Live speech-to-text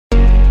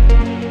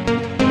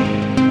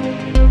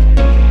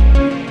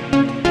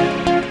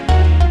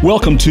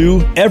Welcome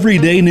to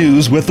Everyday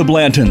News with the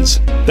Blantons.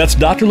 That's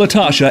Dr.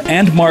 Latasha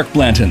and Mark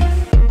Blanton.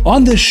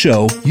 On this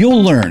show,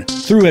 you'll learn,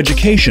 through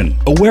education,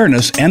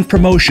 awareness, and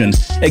promotion,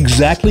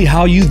 exactly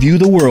how you view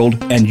the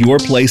world and your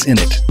place in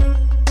it.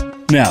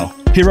 Now,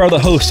 here are the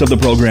hosts of the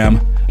program,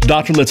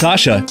 Dr.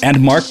 Latasha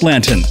and Mark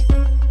Blanton.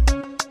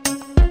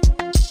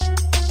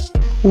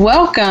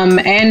 Welcome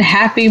and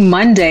happy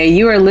Monday.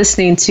 You are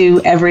listening to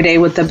Everyday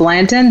with the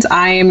Blantons.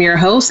 I am your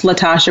host,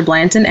 Latasha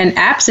Blanton, and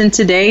absent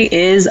today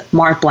is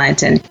Mark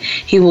Blanton.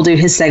 He will do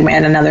his segment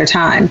at another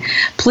time.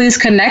 Please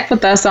connect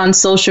with us on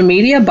social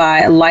media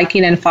by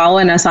liking and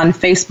following us on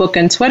Facebook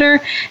and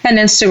Twitter and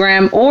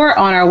Instagram, or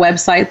on our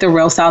website,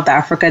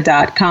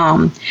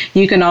 therealsouthafrica.com.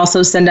 You can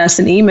also send us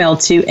an email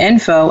to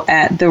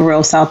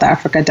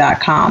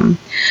info@therealsouthafrica.com.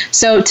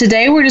 So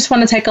today we just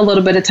want to take a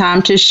little bit of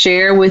time to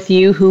share with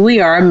you who we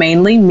are,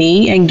 mainly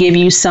me, and give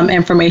you some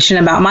information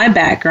about my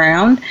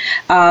background.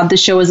 The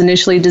show was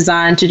initially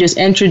designed to just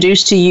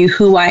introduce to you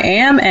who I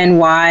am and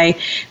why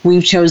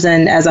we've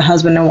chosen as a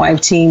husband and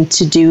wife team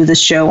to do the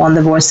show on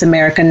the Voice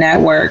America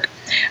Network.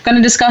 I'm going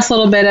to discuss a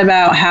little bit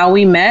about how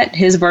we met.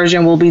 His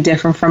version will be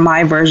different from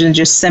my version,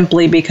 just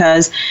simply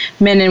because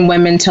men and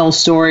women tell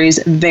stories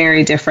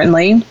very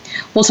differently.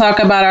 We'll talk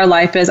about our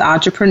life as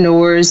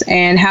entrepreneurs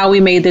and how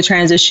we made the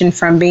transition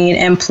from being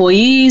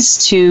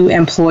employees to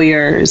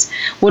employers.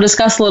 We'll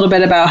discuss a little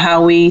bit about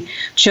how we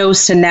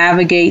chose to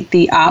navigate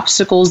the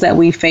obstacles that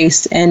we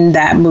faced in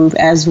that move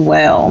as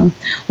well.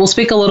 We'll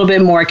speak a little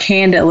bit more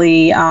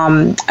candidly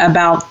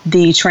about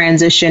the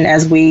transition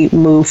as we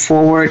move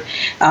forward,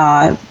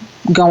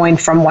 going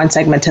from one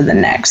segment to the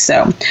next.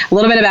 So a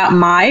little bit about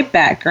my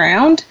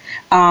background.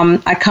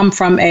 I come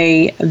from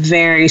a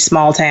very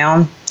small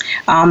town.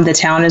 The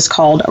town is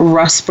called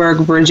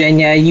Rustburg,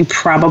 Virginia. You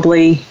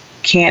probably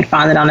can't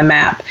find it on a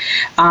map.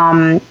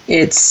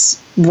 It's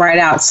right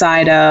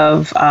outside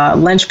of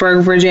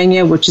Lynchburg,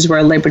 Virginia, which is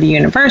where Liberty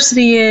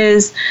University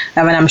is.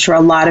 And I'm sure a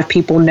lot of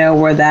people know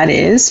where that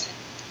is.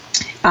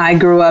 I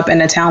grew up in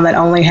a town that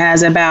only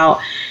has about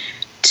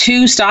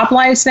 2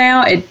 stoplights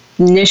now. It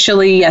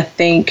initially, I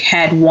think,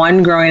 had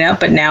 1 growing up,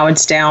 but now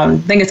it's down. I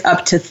think it's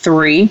up to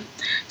 3.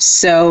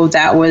 So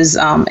that was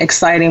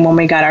exciting when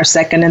we got our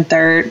second and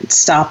third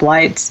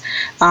stoplights.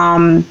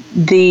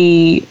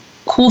 The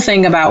cool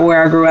thing about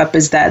where I grew up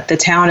is that the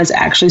town is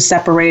actually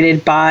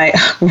separated by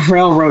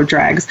railroad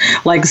tracks,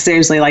 like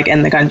seriously, like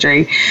in the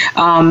country.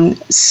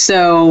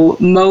 So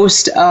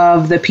most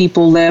of the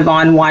people live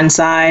on one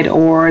side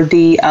or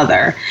the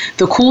other.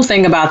 The cool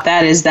thing about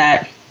that is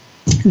that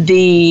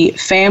the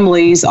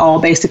families all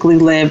basically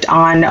lived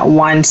on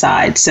one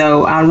side.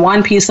 So on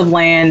one piece of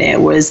land,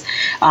 it was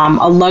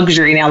a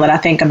luxury, now that I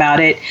think about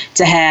it,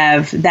 to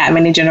have that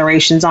many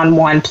generations on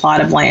one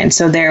plot of land.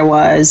 So there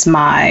was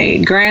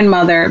my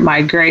grandmother,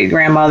 my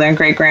great-grandmother, and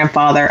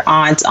great-grandfather,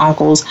 aunts,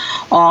 uncles,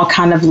 all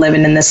kind of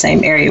living in the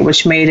same area,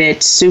 which made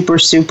it super,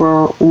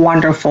 super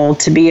wonderful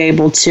to be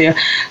able to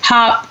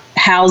hop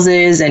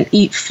houses and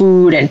eat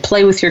food and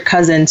play with your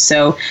cousins.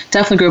 So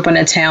definitely grew up in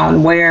a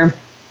town where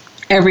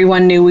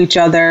everyone knew each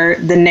other.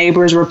 The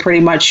neighbors were pretty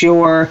much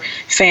your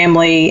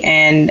family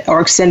or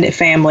extended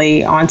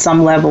family on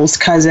some levels,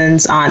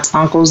 cousins, aunts,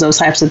 uncles, those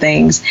types of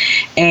things.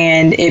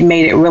 And it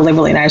made it really,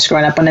 really nice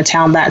growing up in a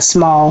town that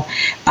small.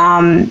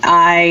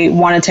 I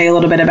want to tell you a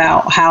little bit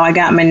about how I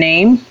got my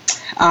name.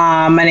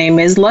 My name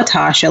is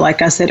Latasha.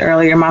 Like I said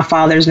earlier, my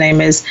father's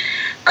name is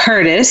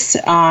Curtis.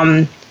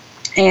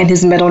 And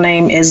his middle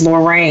name is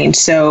Lorraine.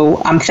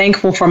 So I'm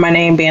thankful for my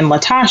name being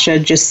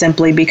Latasha, just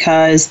simply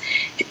because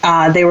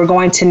they were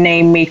going to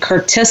name me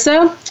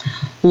Curtissa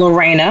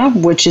Lorena,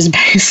 which is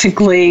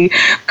basically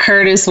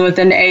Curtis with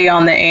an A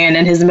on the end,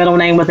 and his middle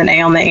name with an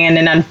A on the end.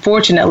 And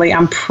unfortunately,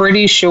 I'm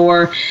pretty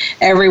sure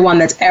everyone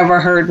that's ever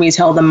heard me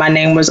tell them my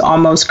name was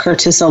almost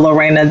Curtissa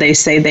Lorena, they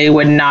say they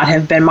would not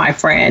have been my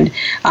friend.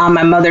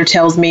 My mother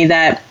tells me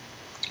that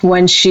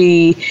when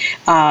she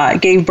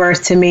gave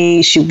birth to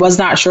me, she was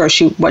not sure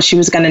what she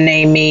was going to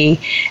name me,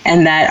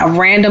 and that a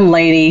random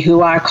lady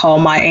who I call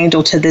my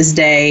angel to this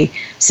day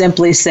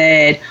simply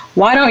said,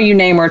 "Why don't you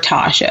name her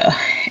Tasha?"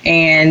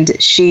 And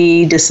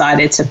she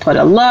decided to put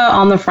a La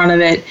on the front of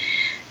it.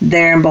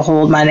 There and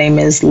behold, my name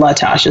is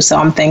Latasha. So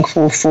I'm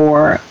thankful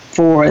for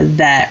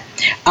that.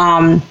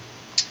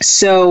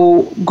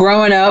 So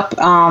growing up,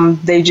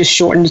 they just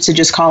shortened it to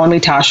just calling me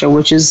Tasha,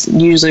 which is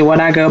usually what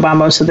I go by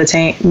most of the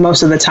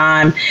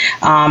time.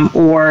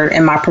 Or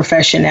in my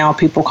profession now,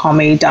 people call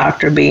me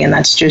Dr. B, and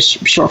that's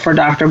just short for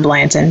Dr.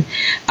 Blanton.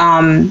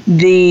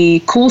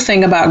 The cool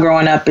thing about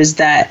growing up is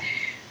that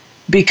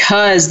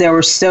because there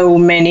were so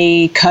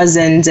many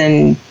cousins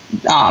and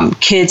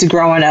kids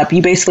growing up,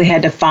 you basically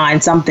had to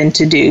find something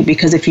to do,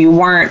 because if you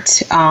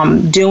weren't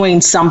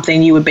doing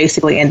something, you would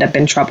basically end up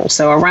in trouble.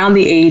 So around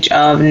the age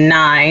of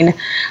 9,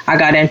 I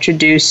got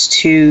introduced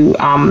to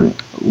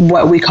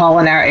what we call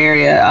in our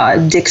area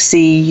Dixie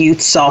Youth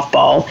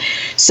Softball.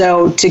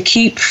 So to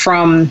keep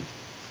from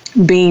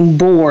being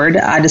bored,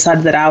 I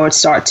decided that I would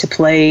start to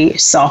play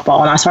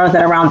softball. And I started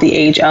that around the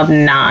age of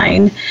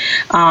 9.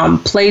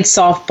 Played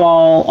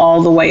softball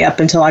all the way up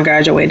until I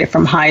graduated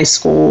from high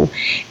school.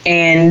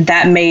 And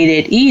that made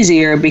it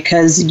easier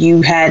because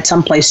you had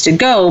someplace to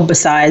go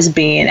besides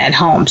being at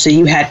home. So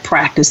you had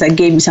practice. That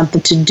gave you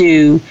something to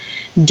do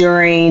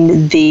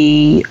during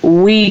the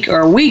week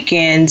or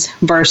weekends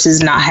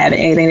versus not having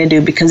anything to do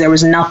because there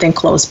was nothing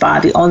close by.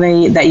 The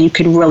only thing that you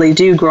could really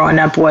do growing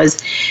up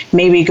was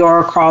maybe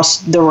go across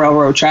the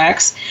railroad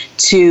tracks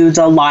to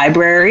the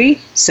library,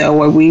 so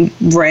where we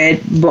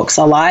read books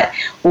a lot,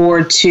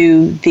 or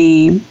to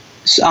the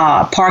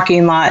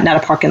parking lot, not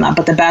a parking lot,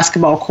 but the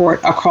basketball court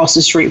across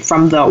the street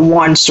from the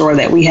one store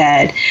that we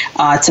had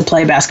to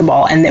play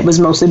basketball. And it was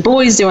mostly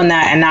boys doing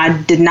that. And I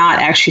did not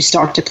actually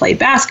start to play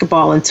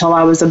basketball until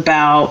I was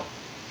about,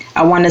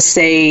 I want to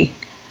say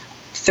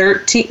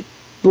 13,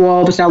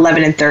 well, between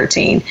 11 and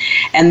 13.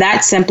 And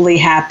that simply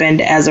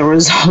happened as a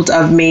result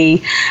of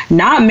me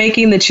not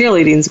making the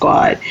cheerleading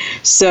squad.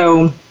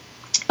 So,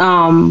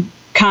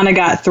 kind of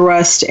got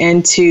thrust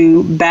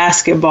into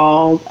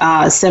basketball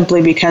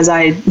simply because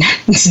I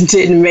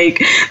didn't make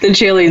the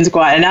cheerleading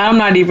squad. And I'm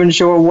not even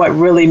sure what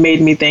really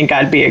made me think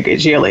I'd be a good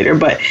cheerleader.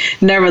 But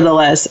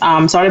nevertheless,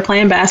 started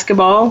playing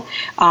basketball,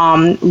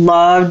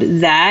 loved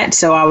that.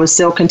 So I was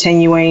still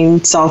continuing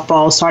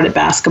softball, started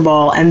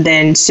basketball. And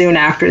then soon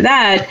after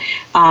that,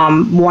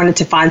 wanted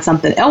to find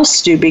something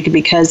else to do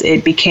because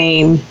it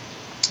became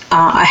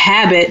a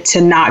habit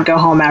to not go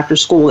home after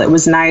school. It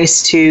was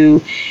nice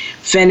to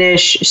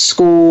finish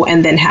school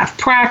and then have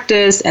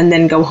practice and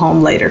then go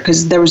home later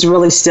because there was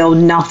really still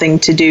nothing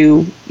to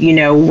do,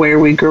 where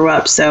we grew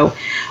up. So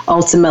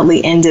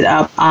ultimately ended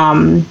up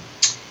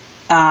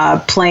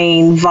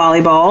playing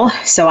volleyball.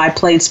 So I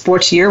played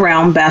sports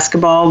year-round,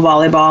 basketball,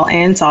 volleyball,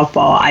 and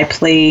softball. I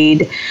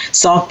played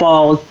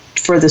softball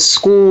for the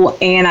school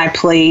and I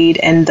played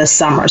in the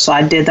summer. So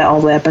I did that all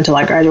the way up until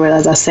I graduated,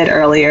 as I said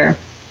earlier.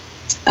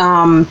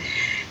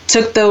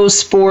 Took those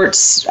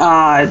sports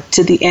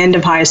to the end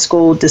of high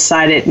school,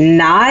 decided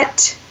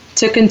not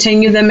to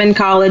continue them in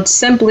college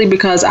simply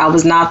because I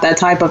was not that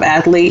type of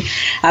athlete.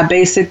 I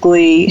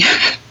basically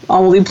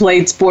only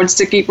played sports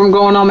to keep from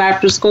going home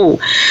after school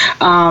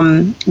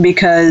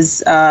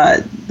because,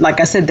 like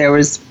I said, there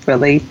was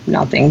really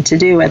nothing to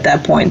do at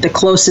that point. The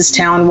closest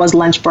town was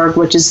Lynchburg,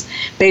 which is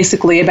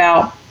basically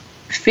about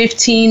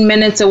 15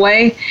 minutes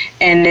away.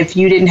 And if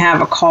you didn't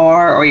have a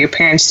car or your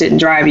parents didn't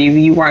drive you,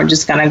 you weren't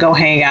just going to go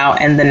hang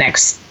out in the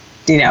next,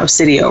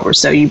 city over.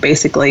 So you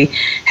basically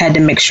had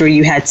to make sure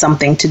you had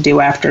something to do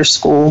after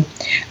school.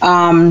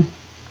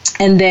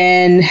 And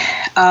then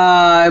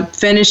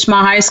finished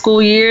my high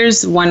school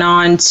years, went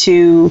on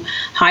to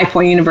High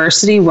Point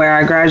University, where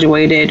I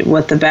graduated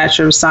with a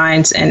Bachelor of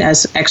Science in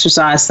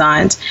Exercise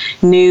Science.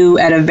 Knew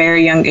at a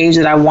very young age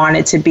that I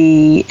wanted to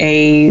be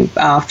a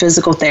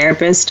physical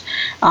therapist.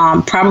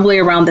 Probably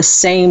around the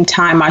same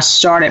time I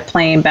started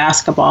playing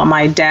basketball,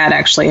 my dad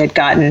actually had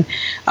gotten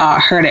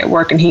hurt at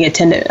work, and he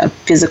attended a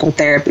physical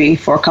therapy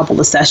for a couple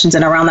of sessions.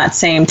 And around that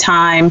same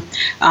time,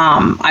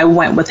 I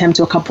went with him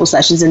to a couple of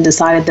sessions and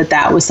decided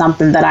that was something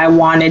that I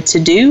wanted to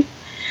do.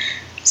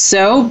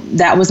 So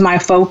that was my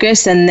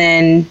focus, and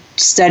then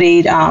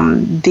studied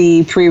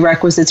the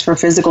prerequisites for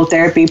physical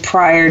therapy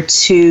prior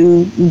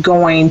to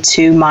going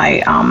to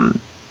my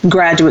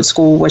graduate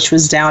school, which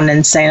was down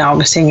in St.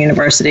 Augustine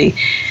University.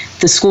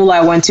 The school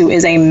I went to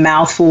is a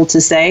mouthful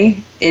to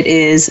say. It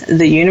is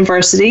the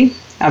University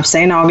of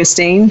St.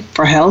 Augustine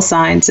for Health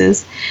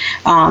Sciences,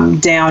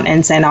 down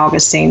in St.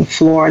 Augustine,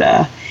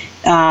 Florida.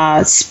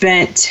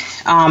 Spent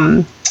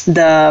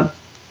the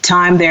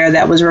time there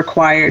that was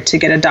required to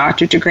get a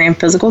doctorate degree in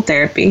physical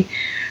therapy.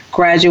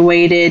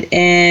 Graduated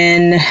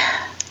in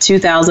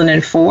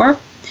 2004.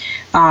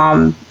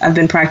 I've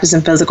been practicing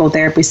physical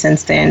therapy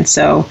since then,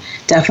 so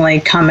definitely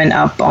coming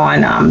up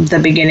on the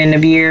beginning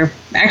of year.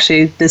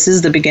 Actually, this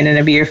is the beginning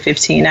of year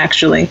 15,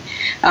 actually.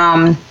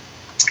 And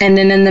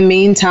then in the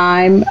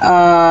meantime,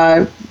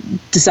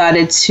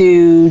 decided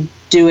to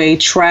do a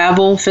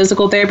travel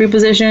physical therapy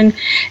position.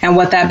 And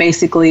what that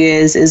basically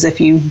is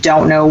if you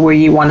don't know where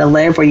you want to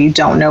live or you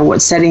don't know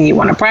what setting you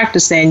want to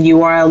practice in,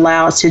 you are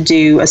allowed to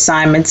do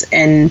assignments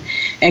in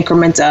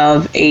increments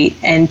of 8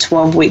 and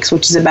 12 weeks,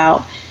 which is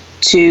about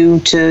 2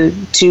 to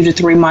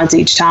 3 months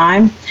each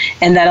time.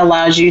 And that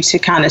allows you to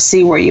kind of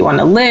see where you want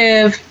to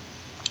live,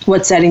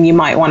 what setting you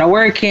might want to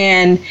work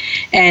in.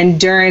 And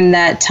during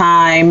that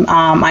time,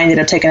 I ended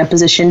up taking a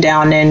position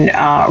down in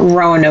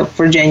Roanoke,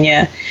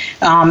 Virginia.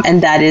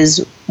 And that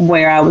is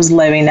where I was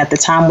living at the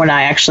time when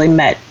I actually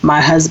met my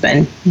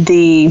husband.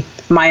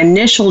 My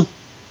initial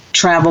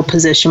travel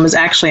position was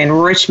actually in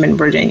Richmond,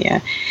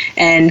 Virginia.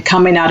 And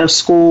coming out of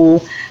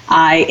school,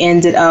 I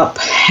ended up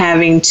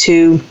having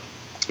to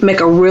make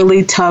a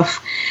really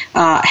tough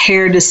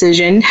hair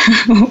decision.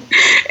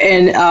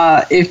 And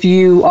if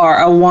you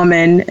are a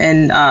woman,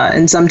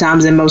 and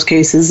sometimes in most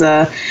cases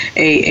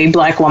a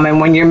black woman,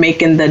 when you're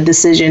making the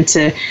decision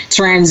to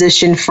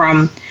transition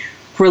from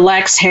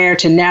relaxed hair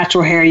to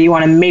natural hair, you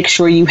want to make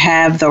sure you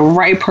have the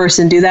right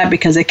person do that,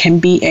 because it can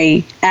be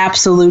a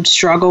absolute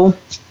struggle.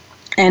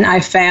 And I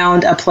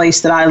found a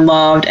place that I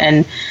loved,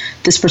 and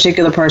this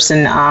particular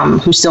person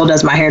who still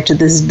does my hair to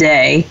this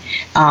day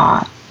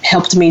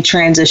helped me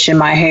transition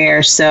my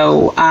hair.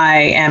 So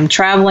I am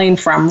traveling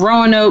from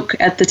Roanoke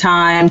at the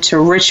time to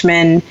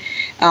Richmond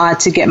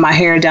to get my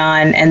hair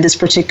done. And this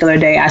particular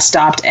day I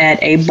stopped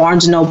at a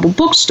Barnes & Noble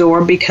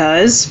bookstore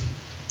because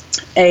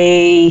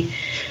a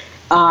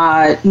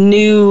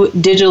new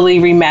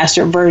digitally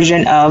remastered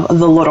version of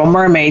The Little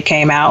Mermaid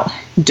came out.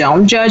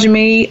 Don't judge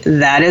me.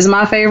 That is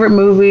my favorite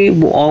movie.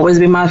 Will always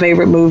be my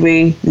favorite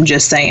movie. I'm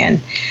just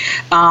saying.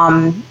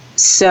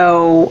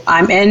 So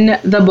I'm in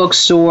the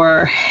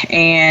bookstore,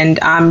 and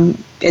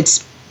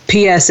it's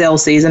PSL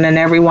season, and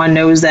everyone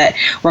knows that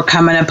we're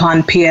coming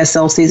upon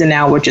PSL season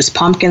now, which is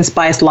pumpkin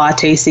spice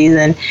latte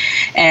season.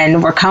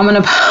 And we're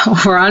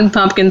on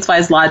pumpkin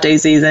spice latte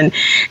season,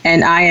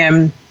 and I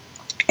am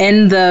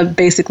in the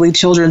basically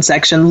children's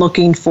section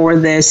looking for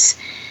this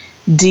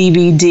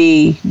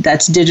DVD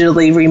that's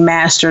digitally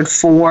remastered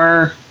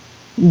for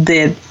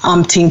the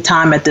umpteenth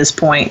time at this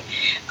point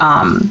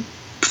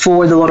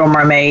for The Little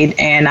Mermaid.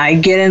 And I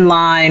get in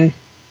line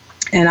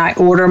and I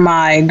order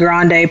my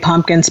grande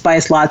pumpkin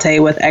spice latte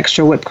with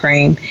extra whipped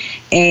cream.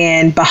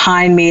 And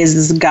behind me is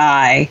this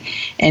guy,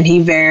 and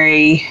he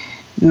very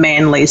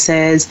manly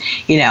says,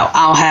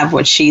 I'll have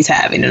what she's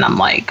having. And I'm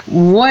like,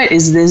 what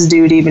is this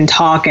dude even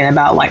talking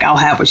about? Like, I'll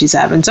have what she's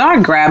having. So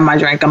I grab my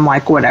drink. I'm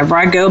like, whatever.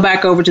 I go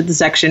back over to the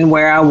section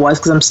where I was,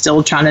 because I'm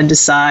still trying to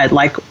decide,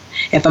 like,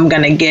 if I'm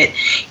going to get,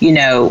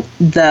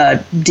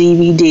 the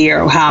DVD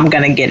or how I'm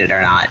going to get it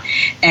or not.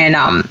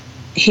 And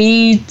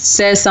he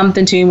says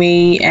something to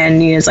me,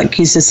 and he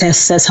just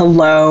says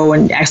hello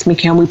and asks me,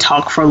 can we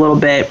talk for a little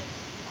bit?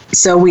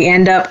 So we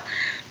end up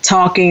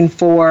talking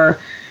for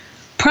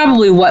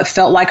probably what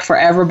felt like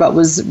forever, but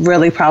was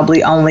really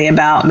probably only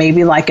about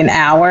maybe like an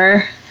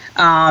hour.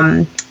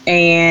 And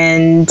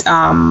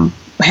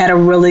had a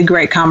really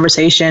great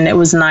conversation. It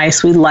was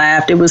nice. We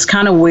laughed. It was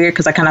kind of weird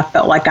because I kind of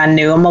felt like I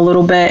knew him a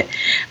little bit.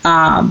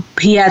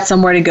 He had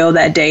somewhere to go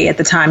that day. At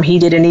the time, he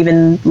didn't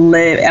even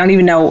live. I don't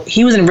even know.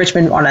 He was in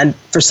Richmond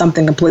for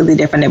something completely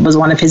different. It was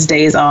one of his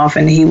days off,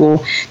 and he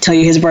will tell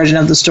you his version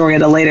of the story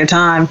at a later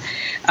time.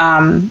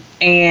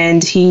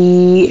 And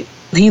he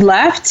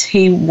left.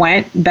 He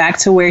went back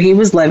to where he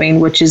was living,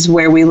 which is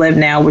where we live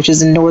now, which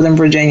is in Northern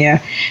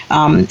Virginia,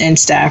 in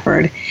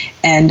Stafford.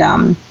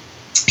 And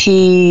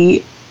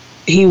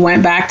he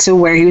went back to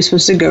where he was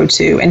supposed to go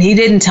to. And he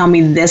didn't tell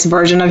me this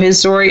version of his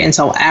story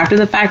until after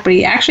the fact, but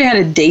he actually had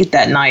a date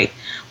that night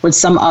with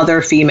some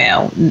other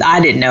female. I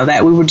didn't know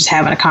that. We were just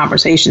having a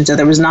conversation. So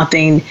there was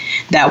nothing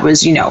that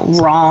was,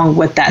 wrong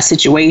with that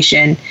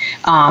situation.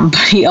 But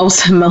he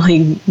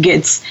ultimately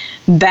gets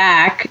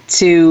back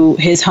to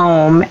his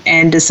home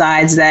and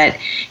decides that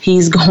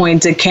he's going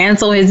to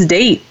cancel his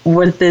date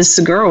with this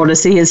girl to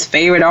see his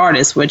favorite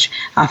artist, which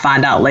I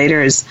find out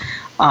later is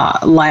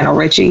Lionel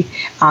Richie.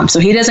 So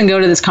he doesn't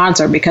go to this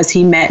concert because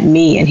he met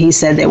me, and he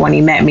said that when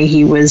he met me,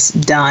 he was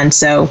done.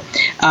 So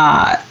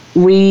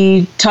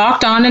we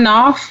talked on and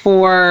off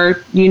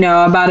for,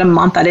 about a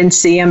month. I didn't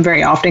see him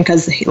very often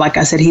because, like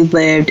I said, he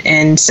lived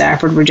in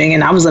Stafford, Virginia,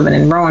 and I was living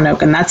in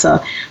Roanoke, and that's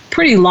a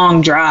pretty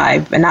long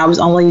drive. And I was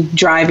only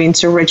driving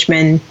to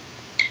Richmond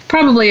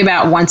probably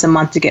about once a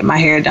month to get my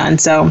hair done.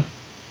 So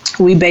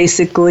we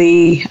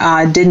basically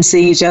didn't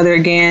see each other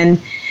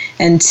again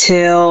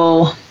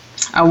until,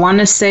 I want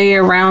to say,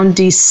 around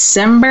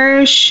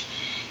December-ish.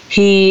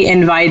 He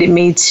invited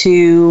me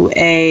to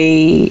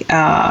a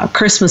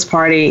Christmas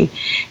party,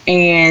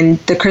 and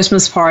the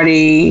Christmas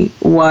party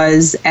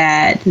was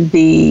at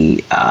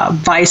the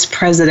vice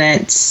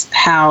president's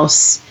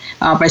house,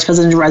 vice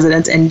president's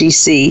residence in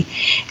D.C.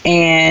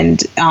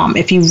 And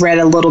if you've read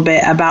a little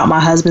bit about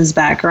my husband's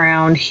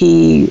background,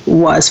 he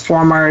was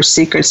former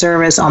Secret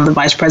Service on the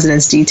vice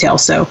president's detail.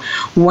 So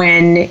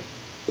when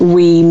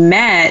we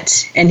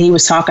met and he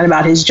was talking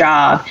about his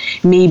job,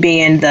 me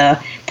being the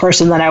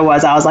person that I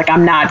was like,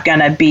 I'm not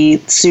going to be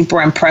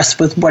super impressed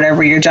with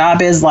whatever your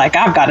job is. Like,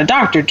 I've got a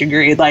doctorate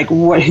degree. Like,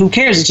 who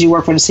cares that you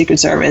work for the Secret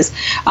Service?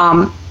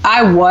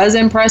 I was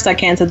impressed. I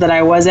can't say that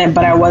I wasn't,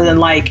 but I wasn't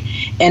like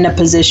in a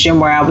position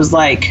where I was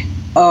like,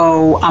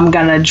 oh, I'm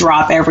going to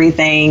drop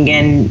everything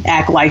and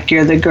act like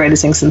you're the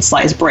greatest thing since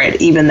sliced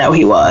bread, even though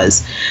he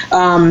was.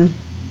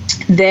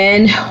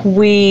 Then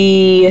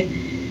he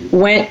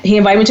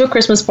invited me to a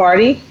Christmas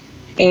party,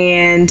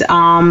 and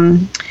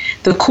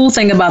the cool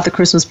thing about the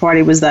Christmas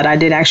party was that I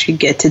did actually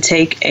get to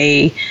take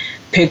a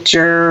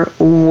picture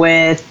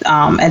with,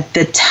 at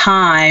the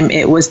time,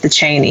 it was the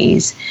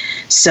Cheneys.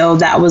 So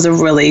that was a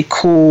really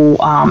cool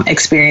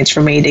experience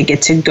for me to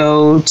get to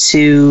go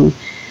to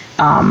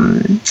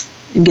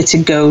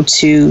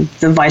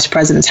the vice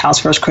president's house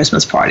for his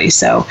Christmas party.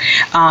 So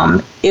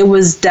it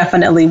was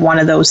definitely one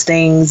of those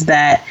things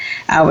that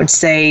I would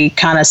say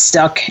kind of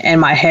stuck in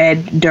my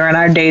head during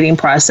our dating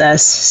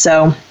process.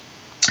 So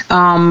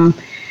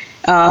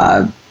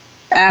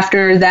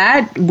after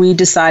that, we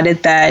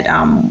decided that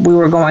we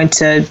were going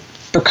to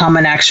become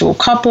an actual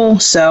couple.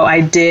 So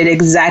I did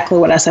exactly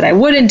what I said I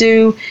wouldn't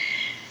do,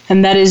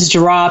 and that is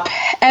drop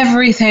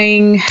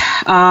everything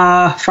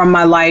from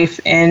my life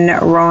in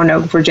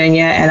Roanoke,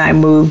 Virginia, and I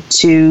moved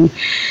to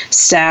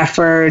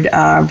Stafford,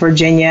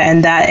 Virginia,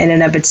 and that in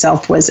and of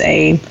itself was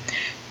a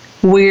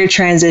weird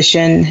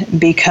transition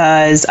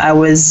because I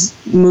was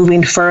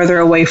moving further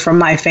away from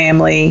my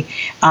family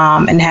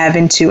and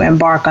having to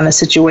embark on a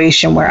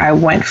situation where I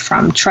went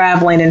from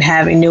traveling and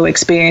having new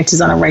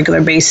experiences on a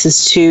regular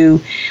basis to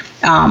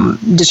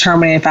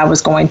determining if I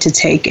was going to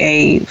take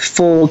a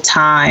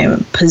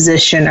full-time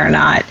position or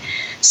not.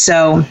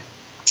 So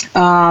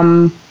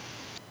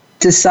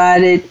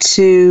decided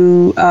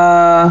to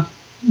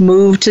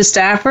move to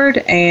Stafford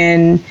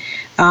and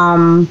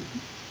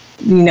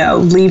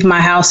leave my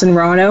house in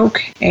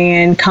Roanoke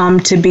and come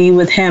to be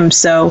with him.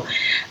 So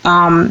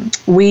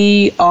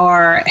we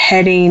are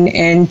heading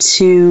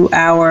into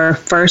our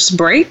first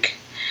break.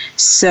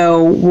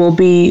 So we'll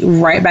be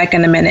right back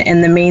in a minute.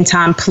 In the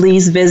meantime,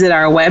 please visit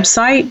our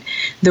website,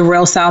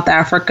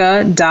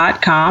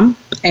 therealsouthafrica.com,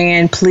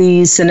 and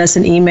please send us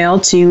an email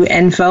to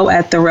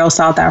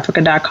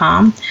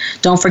info@therealsouthafrica.com.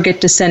 Don't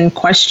forget to send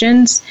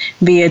questions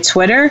via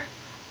Twitter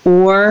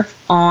or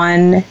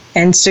on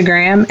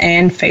Instagram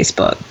and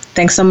Facebook.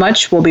 Thanks so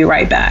much. We'll be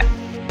right back.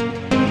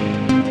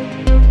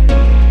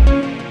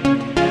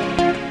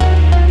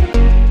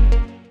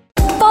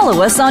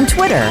 Follow us on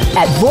Twitter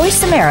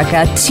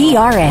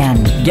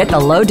 @VoiceAmericaTRN. Get the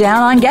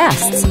lowdown on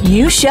guests,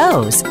 new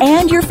shows,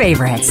 and your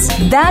favorites.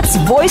 That's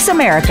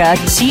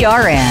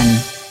VoiceAmericaTRN.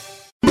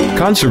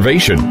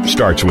 Conservation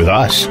starts with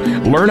us.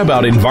 Learn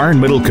about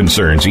environmental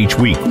concerns each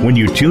week when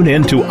you tune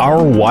in to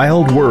Our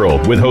Wild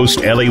World with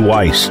host Ellie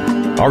Weiss.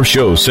 Our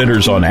show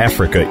centers on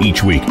Africa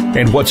each week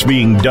and what's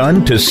being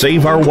done to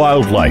save our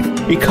wildlife,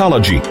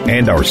 ecology,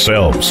 and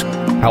ourselves.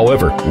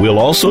 However, we'll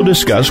also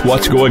discuss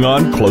what's going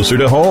on closer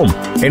to home.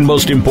 And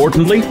most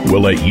importantly,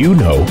 we'll let you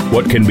know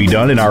what can be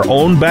done in our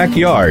own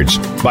backyards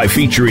by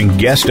featuring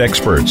guest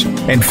experts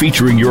and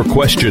featuring your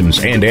questions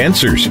and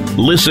answers.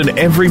 Listen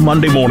every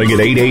Monday morning at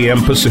 8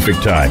 a.m. Pacific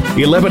Time,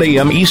 11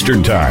 a.m.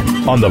 Eastern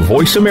Time on the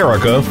Voice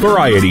America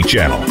Variety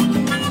Channel.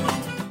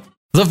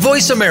 The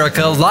Voice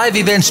America Live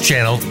Events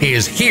channel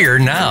is here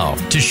now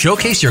to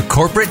showcase your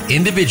corporate,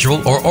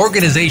 individual, or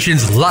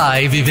organization's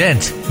live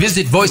event.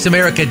 Visit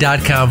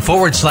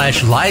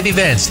voiceamerica.com/live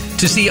events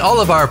to see all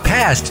of our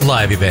past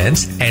live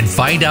events and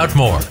find out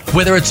more.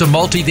 Whether it's a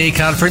multi-day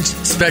conference,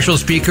 special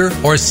speaker,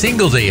 or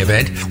single-day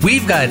event,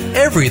 we've got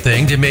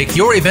everything to make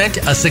your event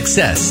a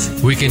success.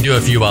 We can do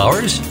a few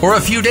hours or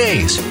a few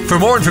days. For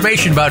more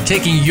information about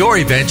taking your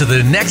event to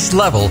the next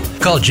level,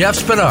 call Jeff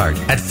Spinard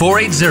at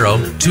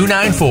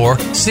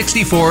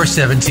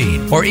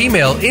 480-294-6417 or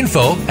email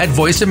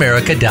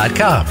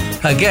info@voiceamerica.com.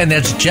 Again,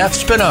 that's Jeff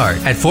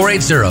Spinard at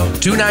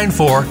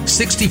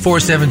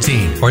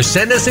 480-294-6417 or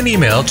send us an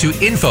email to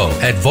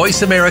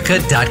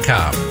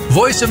info@voiceamerica.com.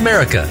 Voice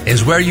America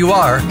is where you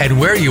are and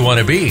where you want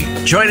to be.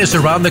 Join us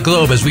around the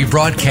globe as we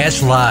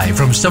broadcast live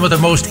from some of the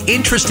most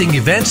interesting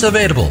events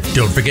available.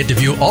 Don't forget to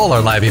view all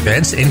our live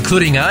events,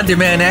 including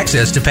on-demand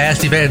access to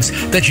past events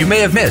that you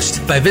may have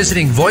missed by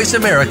visiting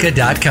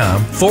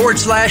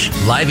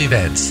voiceamerica.com/live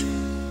events.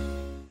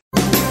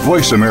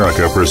 Voice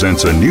America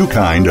presents a new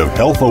kind of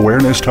health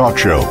awareness talk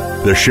show,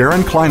 the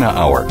Sharon Kleina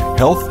Hour,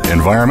 Health,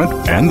 Environment,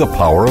 and the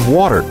Power of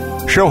Water.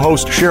 Show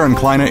host Sharon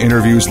Kleina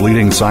interviews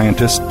leading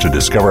scientists to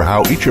discover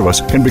how each of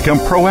us can become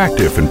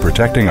proactive in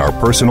protecting our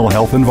personal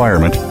health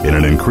environment in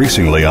an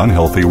increasingly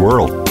unhealthy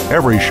world.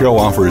 Every show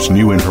offers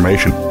new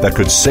information that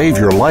could save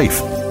your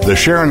life. The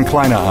Sharon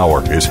Kleina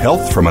Hour is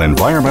health from an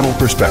environmental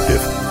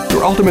perspective,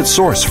 your ultimate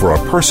source for a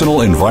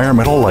personal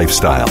environmental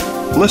lifestyle.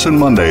 Listen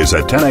Mondays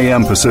at 10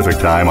 a.m. Pacific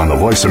Time on the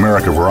Voice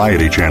America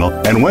Variety Channel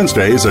and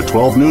Wednesdays at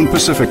 12 noon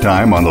Pacific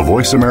Time on the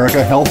Voice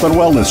America Health and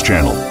Wellness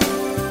Channel.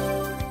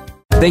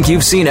 Think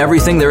you've seen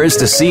everything there is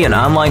to see in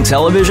online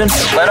television?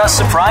 Let us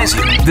surprise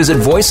you. Visit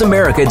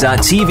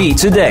voiceamerica.tv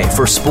today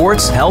for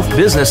sports, health,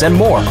 business, and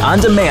more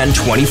on demand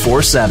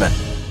 24/7.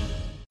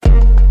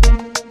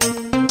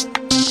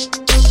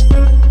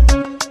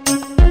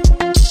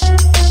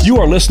 You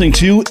are listening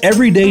to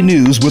Everyday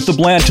News with the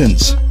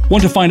Blantons.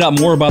 Want to find out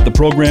more about the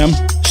program?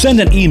 Send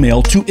an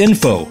email to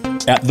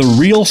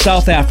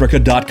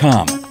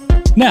info@therealsouthafrica.com.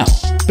 Now,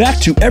 back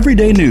to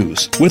Everyday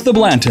News with the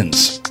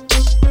Blantons.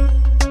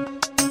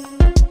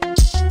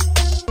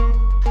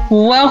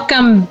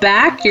 Welcome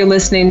back. You're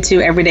listening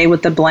to Everyday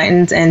with the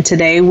Blantons, and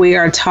today we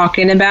are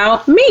talking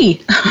about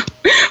me.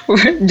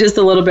 Just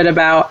a little bit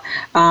about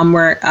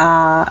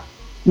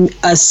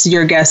us,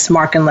 your guests,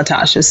 Mark and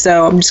Latasha.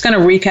 So I'm just going to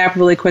recap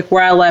really quick.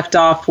 Where I left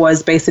off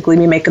was basically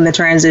me making the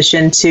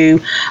transition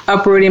to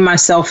uprooting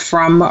myself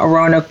from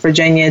Roanoke,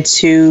 Virginia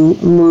to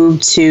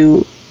move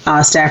to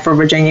Stafford,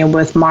 Virginia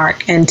with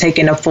Mark and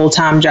taking a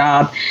full-time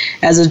job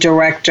as a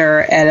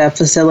director at a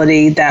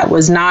facility that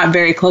was not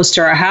very close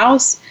to our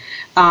house.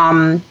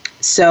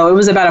 So it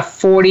was about a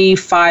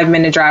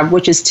 45-minute drive,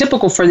 which is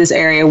typical for this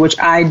area, which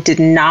I did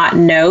not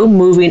know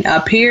moving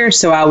up here.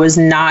 So I was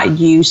not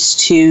used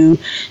to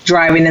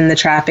driving in the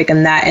traffic,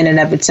 and that in and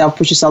of itself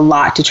was just a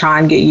lot to try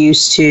and get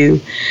used to.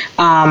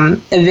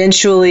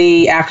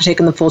 Eventually, after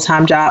taking the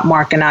full-time job,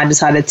 Mark and I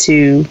decided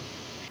to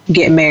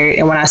get married.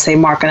 And when I say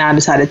Mark and I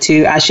decided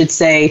to, I should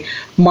say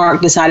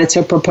Mark decided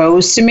to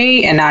propose to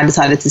me and I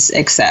decided to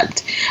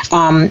accept.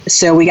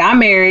 So we got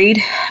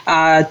married.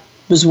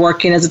 Was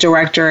working as a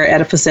director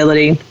at a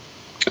facility.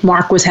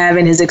 Mark was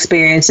having his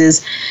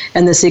experiences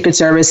in the Secret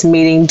Service,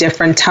 meeting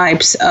different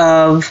types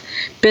of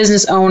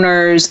business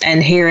owners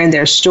and hearing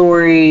their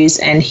stories.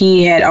 And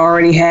he had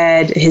already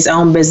had his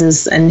own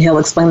business, and he'll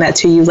explain that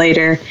to you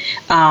later,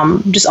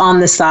 just on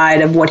the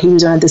side of what he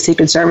was doing at the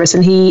Secret Service.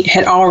 And he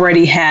had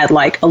already had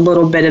like a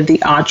little bit of the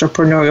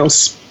entrepreneurial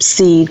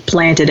seed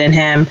planted in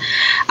him.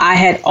 I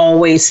had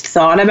always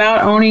thought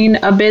about owning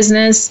a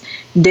business,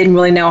 didn't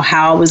really know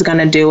how I was going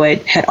to do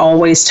it, had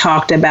always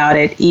talked about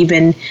it,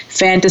 even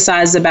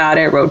fantasized about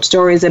it, wrote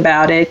stories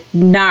about it,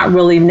 not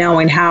really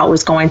knowing how it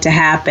was going to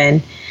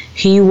happen.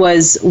 He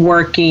was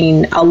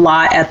working a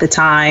lot at the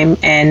time,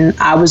 and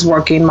I was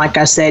working, like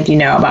I said,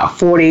 about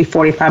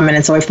 45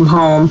 minutes away from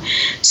home.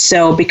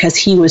 So because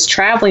he was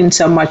traveling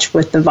so much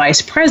with the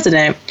vice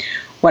president,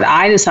 what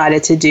I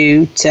decided to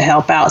do to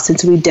help out,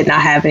 since we did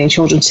not have any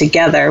children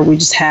together, we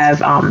just have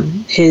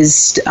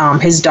his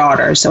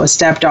daughter, so a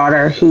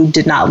stepdaughter who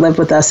did not live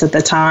with us at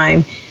the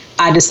time.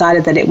 I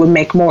decided that it would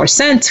make more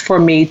sense for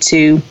me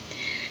to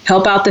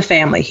help out the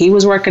family. He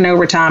was working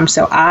overtime,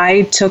 so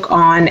I took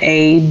on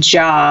a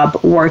job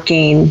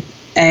working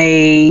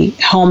a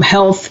home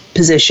health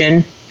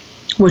position,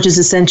 which is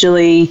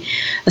essentially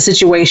a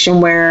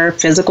situation where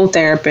physical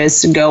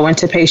therapists go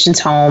into patients'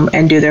 home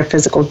and do their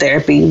physical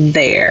therapy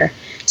there.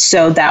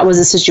 So that was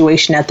a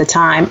situation at the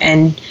time,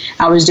 and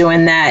I was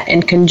doing that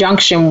in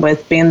conjunction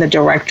with being the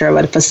director of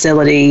a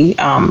facility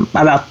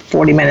about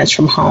 40 minutes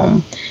from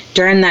home.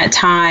 During that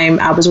time,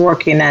 I was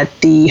working at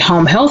the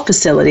home health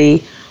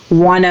facility.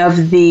 One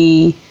of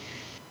the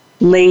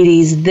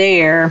ladies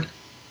there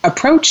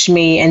approached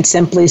me and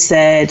simply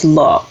said,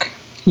 "Look,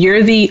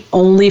 you're the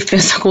only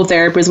physical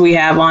therapist we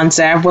have on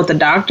staff with a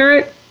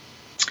doctorate.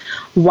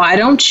 Why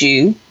don't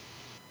you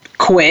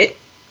quit?"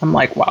 I'm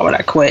like, "Why would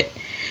I quit?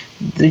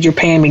 You're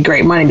paying me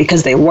great money,"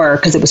 because it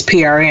was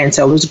PRN,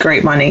 so it was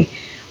great money.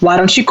 "Why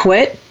don't you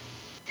quit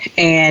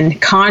and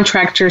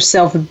contract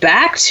yourself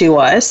back to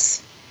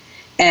us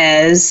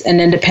as an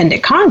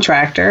independent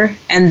contractor,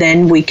 and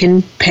then we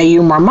can pay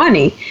you more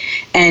money.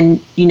 And,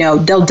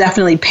 they'll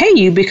definitely pay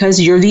you because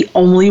you're the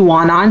only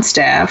one on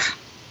staff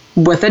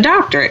with a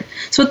doctorate."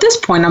 So at this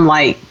point, I'm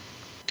like,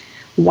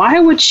 why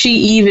would she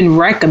even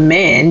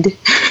recommend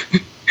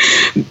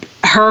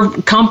her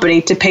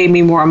company to pay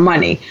me more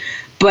money?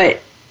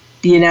 But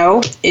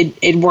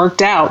it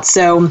worked out.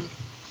 So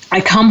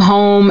I come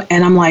home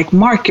and I'm like,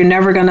 "Mark, you're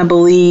never going to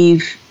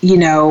believe,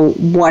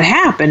 what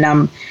happened.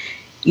 I'm,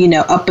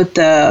 up at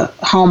the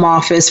home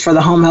office for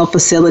the home health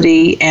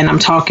facility, and I'm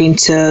talking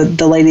to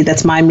the lady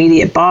that's my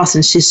immediate boss,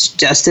 and she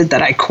suggested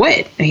that I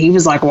quit." And he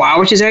was like, "Why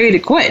would she tell you to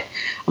quit?"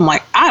 I'm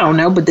like, "I don't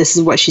know, but this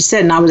is what she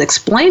said." And I was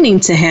explaining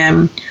to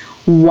him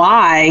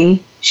why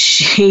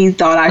she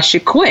thought I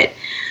should quit.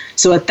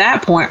 So at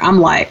that point, I'm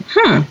like,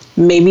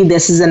 maybe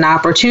this is an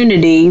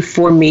opportunity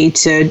for me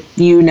to,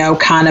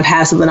 kind of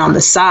have something on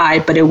the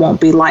side, but it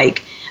won't be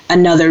like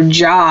another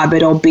job.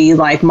 It'll be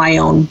like my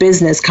own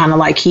business, kind of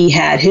like he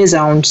had his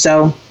own.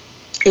 So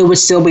it would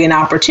still be an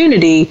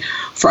opportunity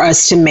for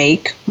us to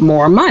make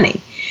more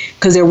money,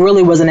 because there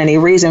really wasn't any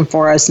reason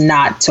for us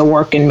not to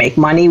work and make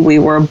money. We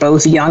were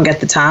both young at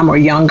the time, or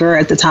younger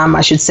at the time,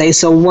 I should say.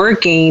 So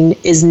working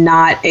is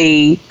not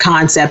a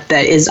concept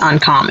that is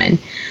uncommon.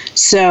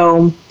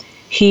 So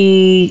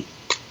he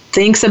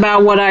thinks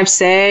about what I've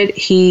said.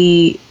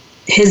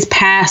 His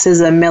past as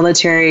a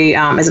military,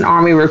 as an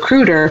Army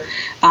recruiter,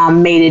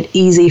 made it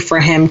easy for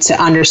him to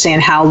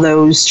understand how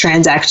those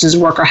transactions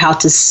work or how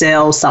to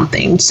sell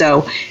something.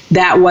 So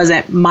that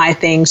wasn't my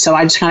thing. So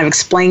I just kind of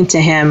explained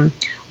to him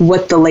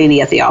what the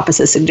lady at the office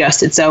had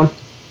suggested. So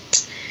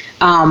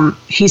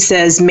he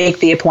says, "Make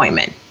the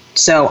appointment."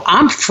 So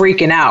I'm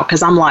freaking out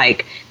because I'm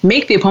like,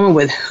 "Make the appointment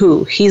with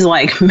who?" He's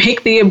like,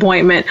 "Make the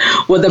appointment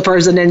with the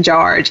person in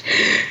charge."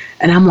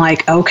 And I'm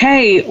like,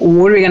 "Okay,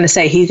 what are we going to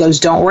say?" He goes,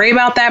 "Don't worry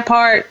about that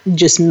part.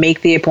 Just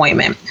make the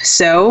appointment."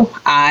 So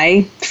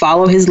I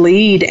follow his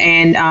lead,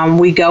 and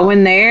we go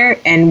in there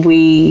and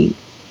I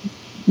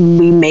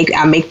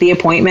make the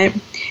appointment.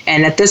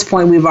 And at this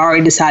point, we've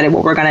already decided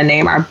what we're going to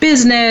name our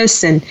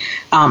business and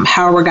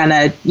how we're going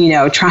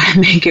to, try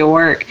and make it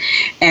work.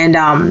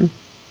 And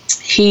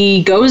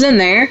he goes in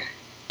there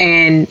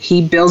and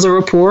he builds a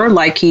rapport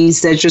like he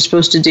said you're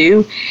supposed to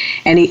do.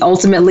 And he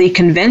ultimately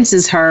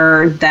convinces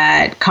her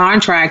that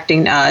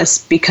contracting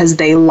us because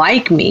they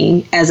like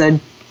me as a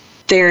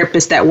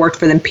therapists that worked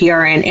for them,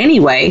 PRN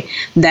anyway,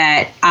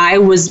 that I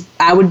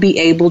would be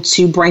able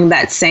to bring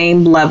that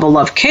same level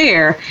of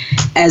care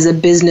as a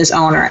business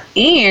owner,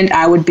 and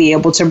I would be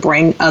able to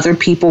bring other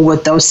people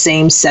with those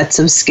same sets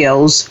of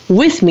skills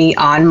with me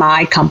on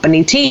my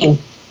company team.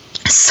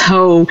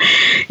 So,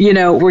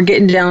 we're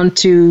getting down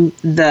to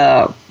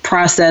the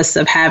process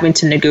of having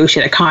to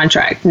negotiate a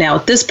contract. Now,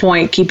 at this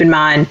point, keep in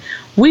mind,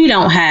 we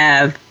don't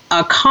have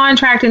a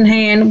contract in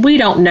hand. We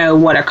don't know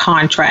what a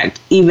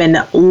contract even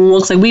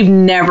looks like. We've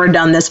never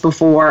done this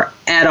before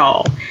at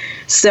all.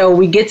 So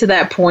we get to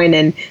that point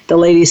and the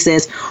lady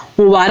says,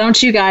 well, why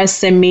don't you guys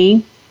send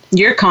me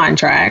your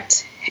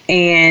contract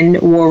and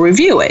we'll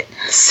review it?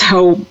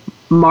 So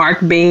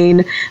Mark,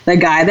 being the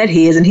guy that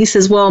he is, and he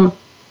says, well,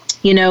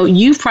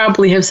 you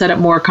probably have set up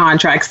more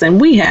contracts than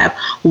we have.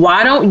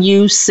 Why don't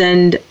you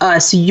send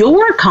us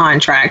your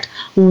contract?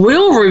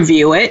 We'll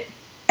review it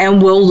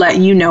and we'll let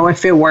you know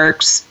if it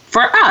works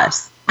for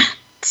us.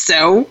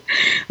 So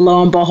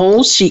lo and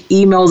behold, she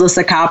emails us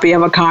a copy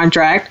of a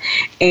contract,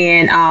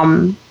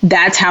 and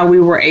that's how we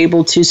were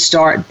able to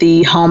start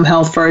the home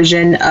health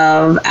version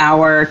of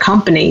our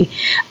company.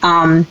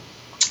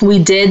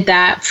 We did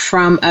that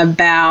from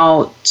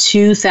about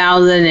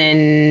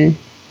 2008,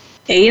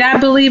 I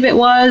believe it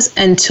was,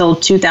 until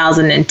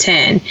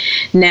 2010.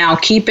 Now,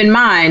 keep in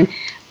mind,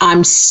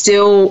 I'm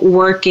still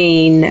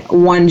working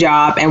one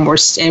job, and we're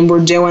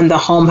doing the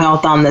home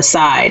health on the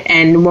side.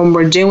 And when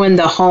we're doing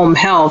the home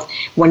health,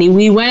 when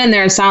we went in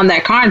there and signed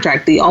that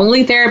contract, the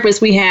only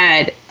therapist we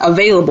had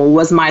available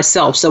was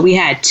myself. So we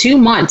had 2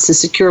 months to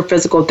secure a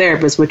physical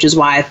therapist, which is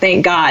why I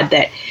thank God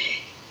that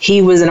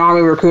he was an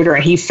Army recruiter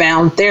and he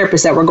found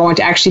therapists that were going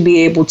to actually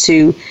be able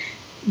to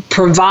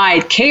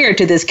provide care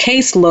to this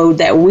caseload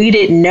that we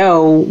didn't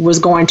know was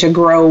going to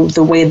grow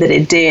the way that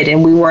it did.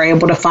 And we were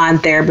able to find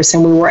therapists,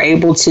 and we were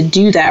able to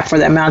do that for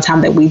the amount of time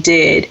that we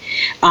did.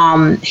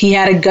 He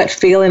had a gut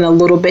feeling a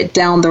little bit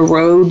down the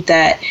road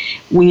that,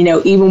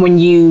 even when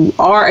you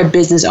are a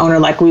business owner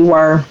like we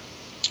were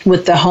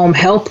with the home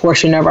health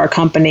portion of our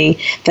company,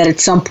 that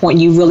at some point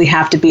you really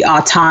have to be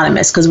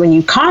autonomous, because when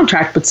you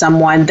contract with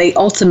someone, they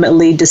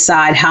ultimately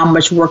decide how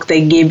much work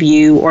they give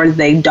you or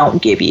they don't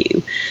give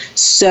you.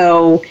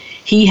 So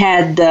he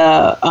had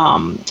the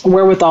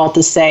wherewithal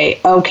to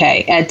say,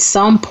 okay, at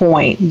some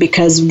point,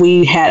 because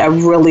we had a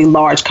really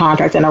large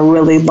contract and a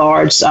really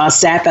large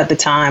staff at the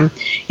time,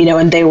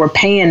 and they were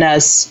paying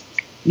us,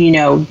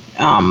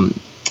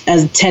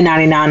 as a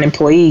 1099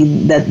 employee,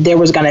 that there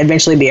was going to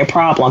eventually be a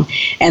problem.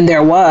 And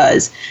there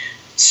was.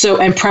 So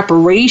in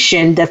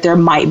preparation that there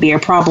might be a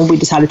problem, we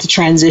decided to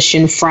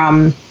transition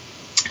from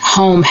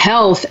home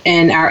health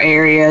in our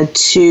area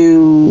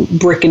to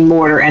brick and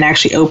mortar and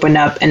actually open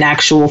up an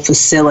actual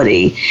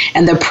facility.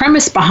 And the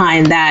premise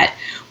behind that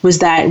was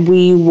that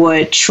we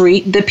would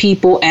treat the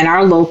people in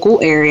our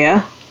local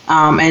area.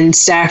 And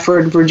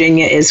Stafford,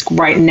 Virginia is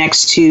right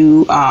next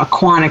to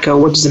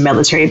Quantico, which is a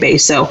military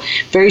base. So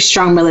very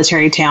strong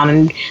military town.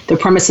 And the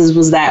premises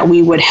was that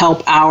we would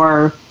help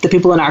the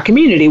people in our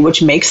community,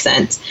 which makes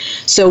sense.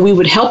 So we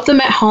would help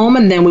them at home,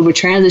 and then we would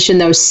transition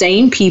those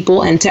same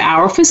people into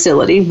our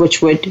facility,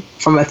 which would,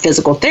 from a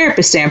physical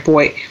therapist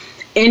standpoint,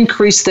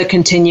 increase the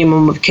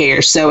continuum of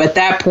care. So at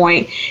that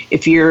point,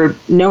 if you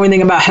know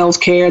anything about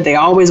healthcare, they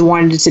always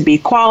wanted it to be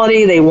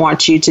quality. They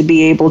want you to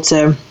be able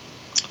to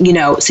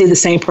see the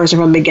same person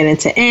from beginning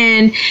to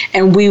end.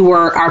 And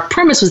our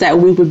premise was that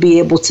we would be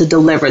able to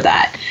deliver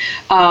that.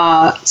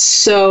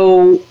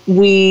 So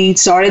we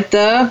started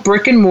the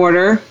brick and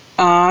mortar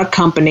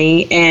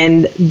company,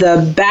 and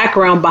the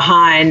background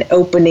behind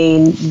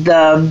opening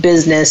the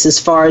business, as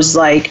far as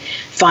like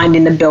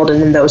finding the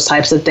building and those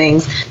types of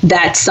things,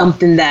 that's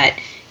something that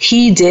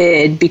he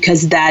did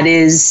because that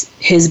is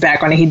his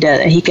background,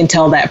 and he can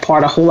tell that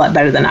part a whole lot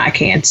better than I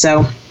can.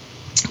 So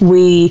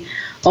we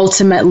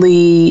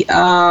ultimately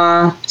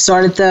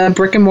started the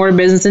brick and mortar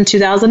business in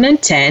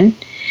 2010.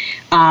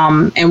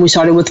 And we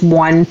started with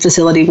one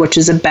facility, which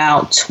is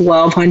about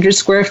 1,200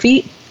 square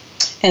feet.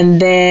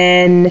 And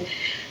then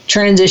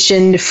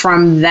transitioned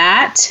from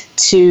that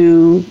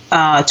to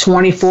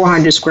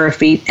 2,400 square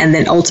feet, and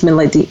then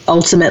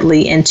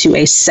ultimately into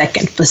a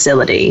second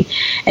facility.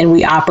 And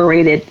we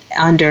operated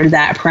under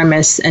that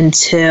premise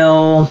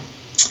until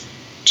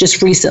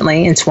just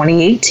recently in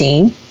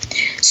 2018.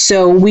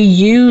 So we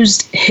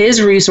used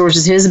his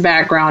resources, his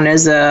background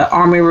as a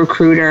Army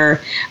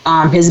recruiter,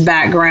 his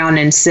background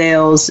in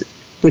sales,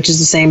 which is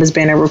the same as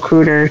being a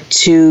recruiter,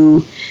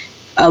 to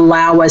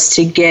allow us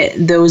to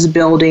get those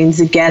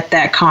buildings, get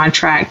that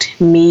contract,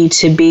 me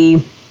to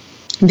be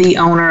the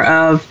owner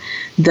of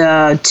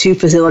the two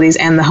facilities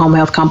and the home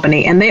health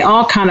company. And they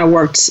all kind of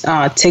worked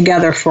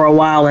together for a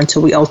while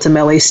until we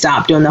ultimately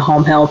stopped doing the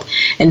home health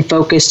and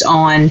focused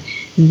on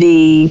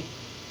the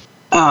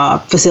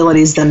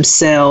facilities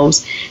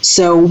themselves.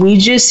 So we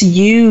just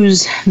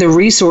use the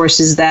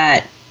resources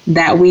that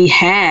we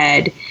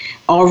had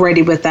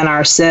already within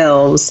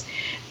ourselves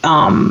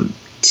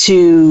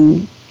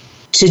to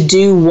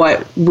do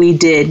what we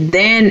did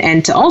then,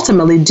 and to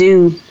ultimately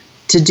do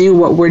to do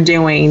what we're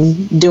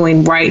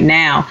doing right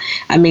now.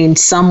 I mean,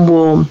 some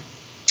will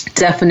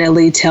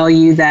definitely tell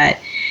you that,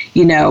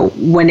 you know,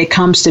 when it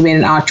comes to being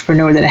an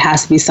entrepreneur, that it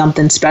has to be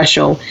something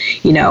special.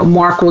 You know,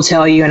 Mark will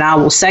tell you, and I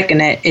will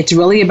second it, it's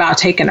really about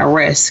taking a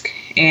risk.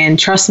 And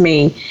trust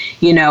me,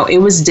 you know, it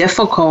was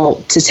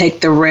difficult to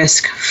take the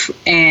risk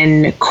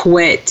and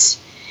quit,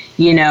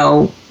 you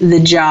know, the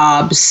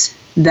jobs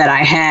that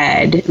I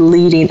had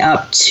leading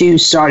up to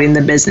starting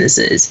the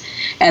businesses.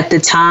 At the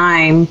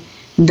time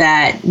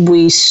that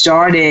we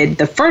started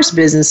the first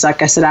business,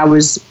 like I said, I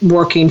was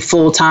working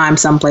full time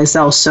someplace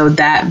else. So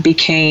that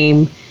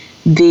became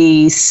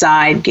the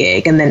side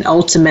gig. And then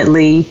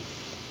ultimately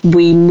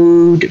we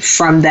moved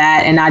from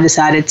that, and I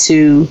decided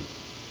to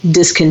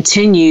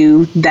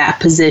discontinue that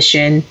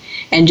position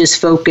and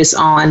just focus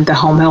on the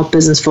home health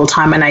business full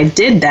time. And I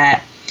did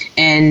that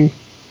and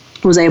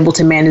was able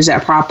to manage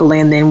that properly.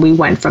 And then we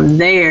went from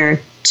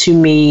there to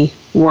me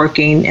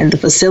working in the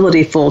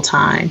facility full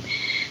time.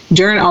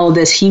 During all of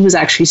this, he was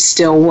actually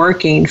still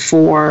working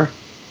for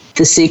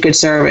the Secret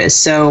Service.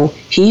 So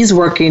he's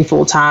working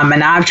full time,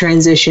 and I've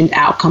transitioned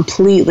out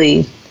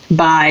completely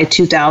by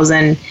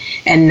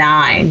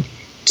 2009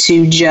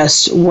 to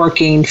just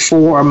working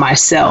for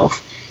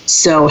myself.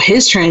 So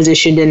his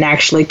transition didn't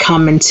actually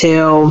come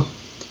until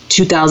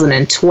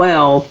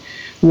 2012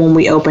 when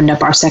we opened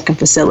up our second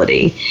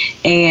facility.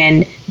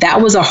 And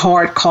that was a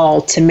hard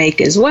call to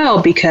make as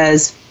well,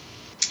 because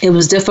it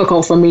was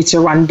difficult for me to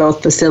run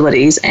both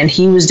facilities, and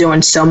he was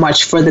doing so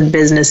much for the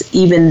business,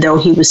 even though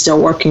he was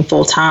still working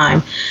full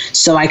time.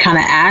 So I kind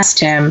of asked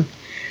him,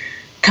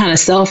 kind of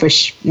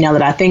selfish now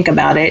that I think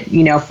about it,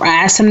 you know, I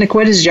asked him to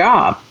quit his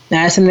job. I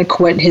asked him to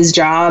quit his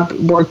job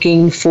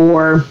working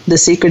for the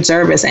Secret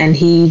Service, and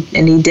he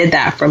did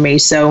that for me.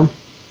 So,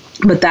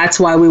 but that's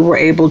why we were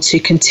able to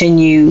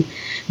continue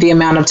the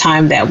amount of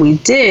time that we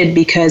did,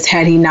 because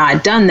had he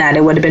not done that,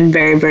 it would have been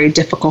very, very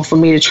difficult for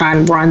me to try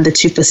and run the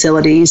two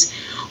facilities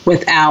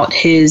without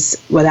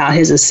his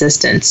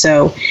assistance.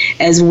 So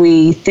as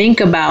we think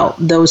about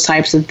those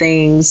types of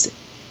things,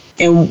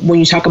 and when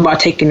you talk about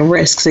taking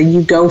risks, so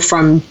you go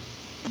from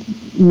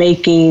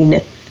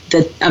making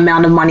the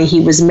amount of money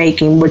he was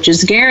making, which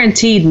is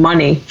guaranteed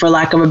money, for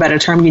lack of a better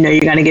term, you know,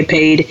 you're going to get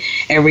paid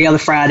every other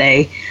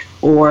Friday,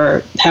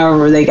 or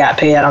however they got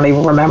paid. I don't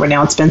even remember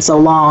now. It's been so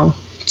long,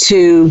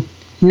 to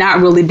not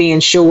really being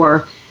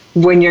sure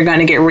when you're going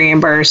to get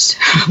reimbursed,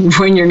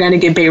 when you're going to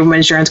get paid from an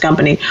insurance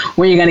company,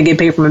 when you're going to get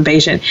paid from a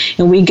patient.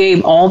 And we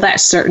gave all that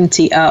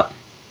certainty up.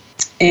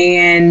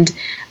 And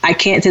I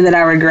can't say that I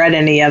regret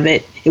any of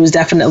it. It was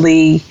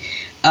definitely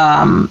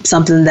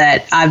something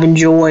that I've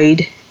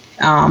enjoyed,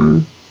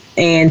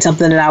 and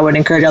something that I would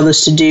encourage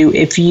others to do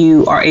if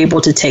you are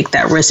able to take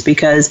that risk,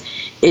 because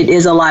it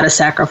is a lot of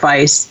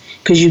sacrifice,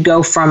 because you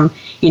go from,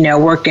 you know,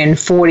 working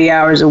 40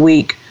 hours a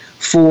week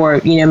for,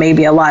 you know,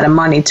 maybe a lot of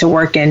money, to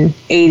working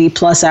 80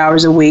 plus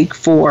hours a week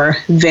for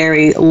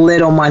very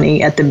little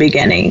money at the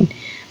beginning.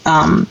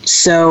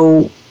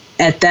 So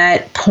at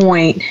that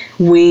point,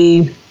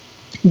 we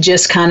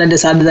just kind of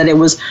decided that it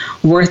was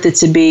worth it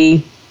to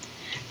be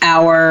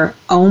our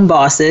own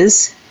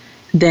bosses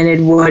than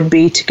it would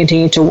be to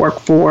continue to work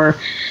for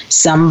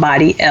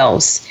somebody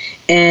else.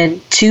 In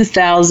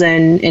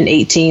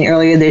 2018,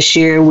 earlier this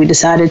year, we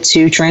decided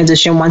to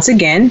transition once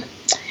again,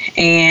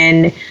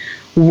 and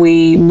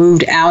we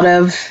moved out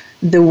of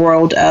the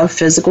world of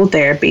physical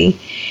therapy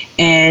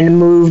and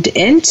moved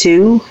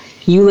into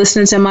you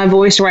listening to my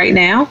voice right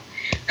now.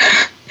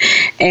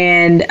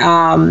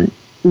 And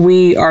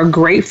we are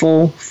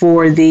grateful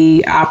for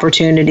the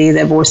opportunity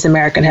that Voice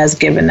America has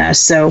given us.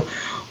 So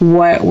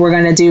what we're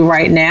going to do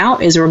right now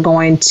is we're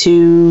going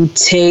to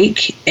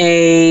take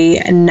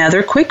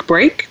another quick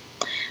break.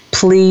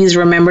 Please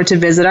remember to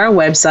visit our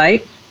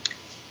website,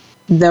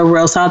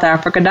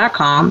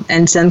 therealsouthafrica.com,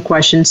 and send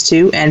questions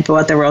to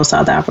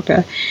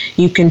info@therealsouthafrica.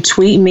 You can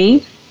tweet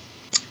me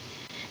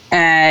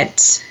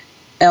at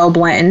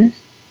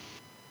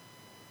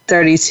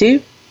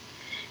lblanton32,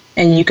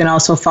 and you can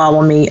also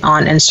follow me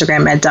on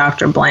Instagram at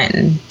Dr.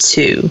 Blanton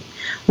 2.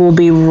 We'll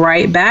be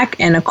right back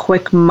in a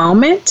quick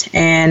moment,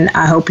 and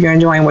I hope you're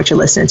enjoying what you're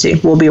listening to.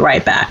 We'll be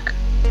right back.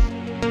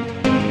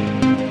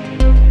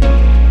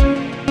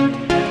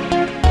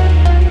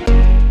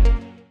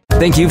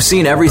 Think you've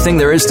seen everything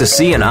there is to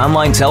see in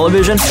online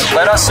television?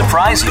 Let us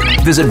surprise you.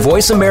 Visit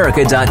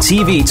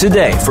voiceamerica.tv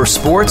today for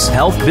sports,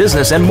 health,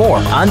 business, and more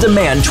on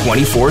demand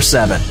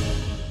 24/7.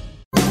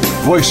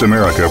 Voice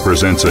America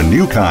presents a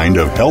new kind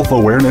of health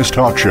awareness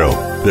talk show,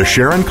 the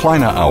Sharon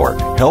Kleina Hour,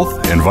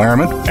 Health,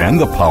 Environment, and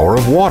the Power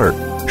of Water.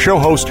 Show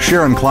host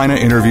Sharon Kleina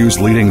interviews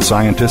leading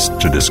scientists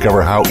to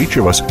discover how each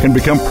of us can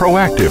become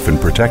proactive in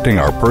protecting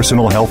our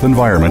personal health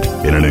environment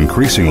in an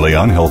increasingly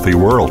unhealthy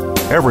world.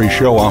 Every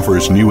show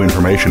offers new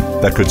information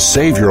that could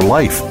save your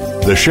life.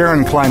 The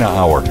Sharon Kleina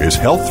Hour is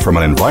health from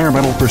an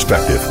environmental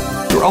perspective,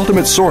 your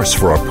ultimate source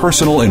for a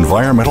personal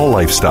environmental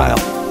lifestyle.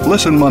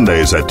 Listen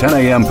Mondays at 10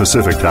 a.m.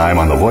 Pacific Time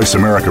on the Voice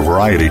America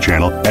Variety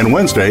Channel, and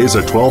Wednesdays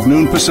at 12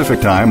 noon Pacific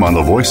Time on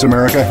the Voice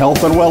America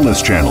Health and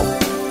Wellness Channel.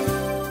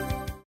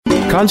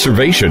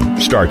 Conservation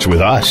starts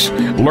with us.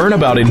 Learn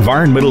about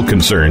environmental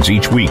concerns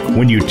each week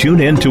when you tune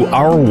in to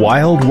Our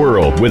Wild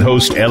World with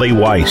host Ellie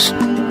Weiss.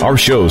 Our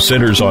show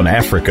centers on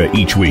Africa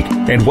each week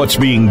and what's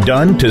being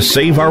done to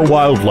save our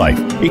wildlife,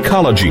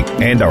 ecology,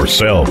 and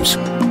ourselves.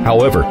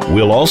 However,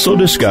 we'll also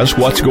discuss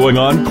what's going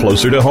on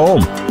closer to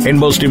home. And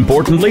most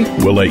importantly,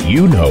 we'll let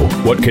you know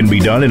what can be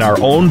done in our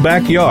own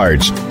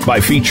backyards by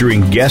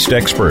featuring guest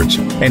experts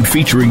and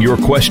featuring your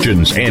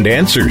questions and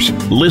answers.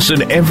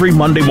 Listen every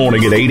Monday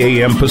morning at 8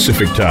 a.m.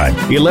 Pacific Time,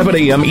 11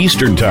 a.m.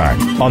 Eastern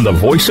Time on the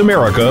Voice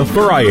America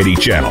Variety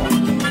Channel.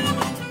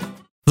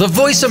 The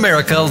Voice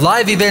America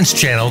Live Events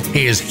channel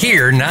is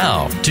here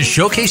now to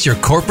showcase your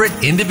corporate,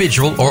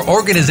 individual, or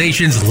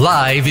organization's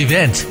live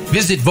event.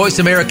 Visit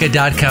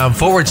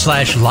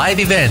voiceamerica.com/live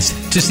events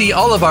to see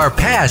all of our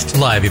past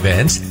live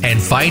events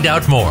and find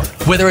out more.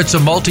 Whether it's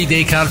a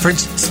multi-day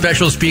conference,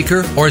 special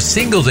speaker, or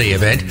single-day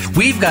event,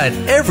 we've got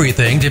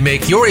everything to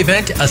make your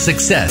event a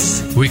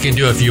success. We can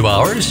do a few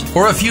hours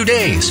or a few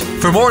days.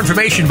 For more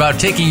information about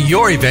taking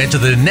your event to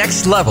the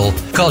next level,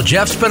 call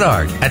Jeff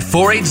Spinard at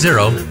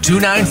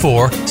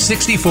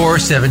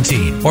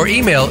 480-294-6417 or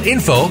email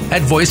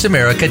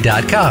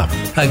info@voiceamerica.com.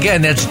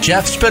 Again, that's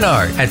Jeff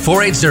Spinard at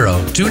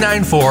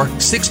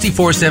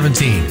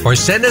 480-294-6417 or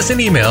send us an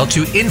email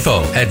to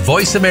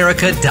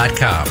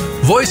info@voiceamerica.com.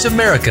 Voice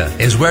America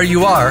is where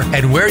you are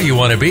and where you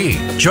want to be.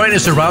 Join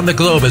us around the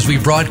globe as we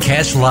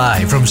broadcast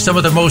live from some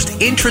of the most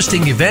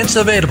interesting events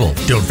available.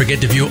 Don't forget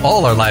to view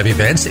all our live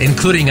events,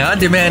 including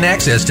on-demand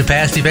access to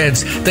past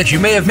events that you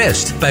may have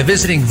missed by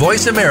visiting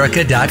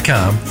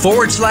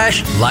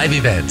voiceamerica.com/live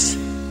events.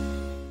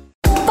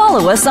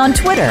 Follow us on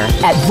Twitter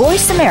at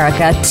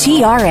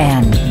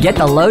VoiceAmericaTRN. Get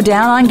the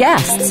lowdown on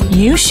guests,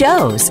 new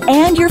shows,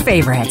 and your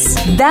favorites.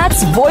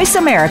 That's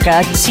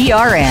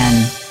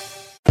VoiceAmericaTRN.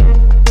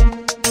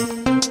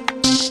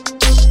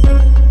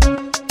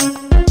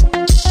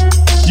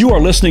 You are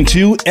listening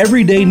to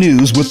Everyday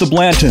News with the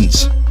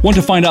Blantons. Want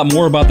to find out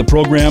more about the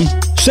program?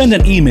 Send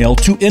an email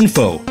to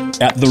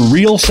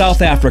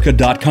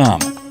info@therealsouthafrica.com.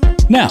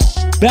 Now,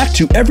 back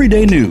to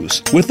Everyday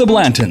News with the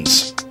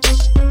Blantons.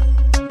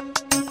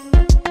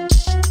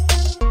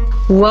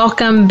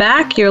 Welcome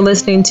back. You're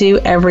listening to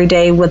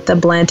Everyday with the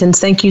Blantons.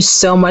 Thank you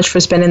so much for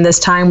spending this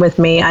time with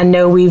me. I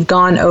know we've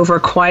gone over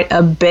quite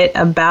a bit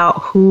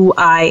about who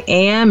I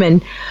am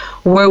and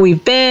where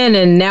we've been,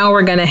 and now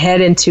we're going to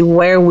head into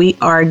where we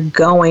are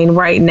going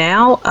right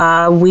now.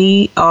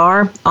 We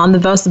are on the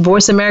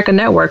Voice America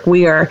Network.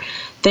 We are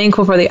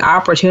thankful for the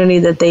opportunity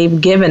that they've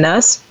given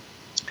us.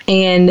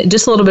 And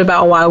just a little bit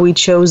about why we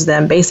chose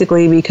them,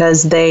 basically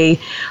because they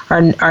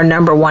are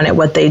number one at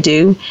what they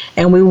do.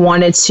 And we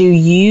wanted to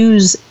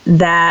use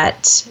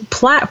that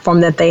platform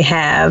that they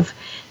have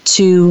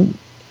to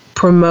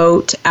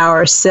promote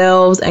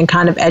ourselves and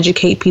kind of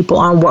educate people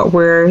on what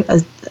we're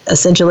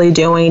essentially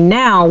doing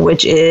now,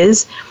 which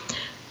is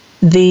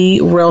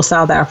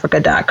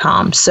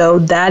therealsouthafrica.com. So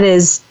that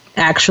is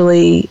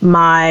actually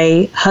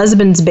my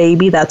husband's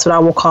baby. That's what I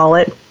will call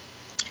it.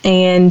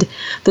 And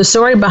the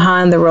story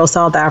behind The Real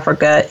South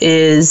Africa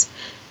is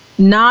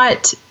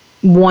not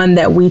one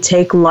that we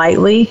take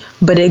lightly,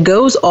 but it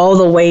goes all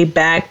the way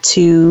back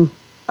to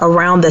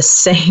around the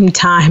same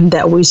time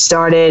that we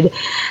started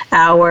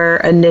our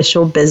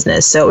initial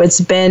business. So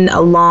it's been a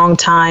long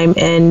time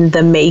in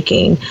the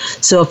making.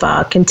 So if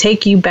I can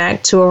take you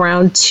back to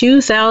around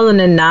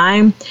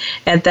 2009,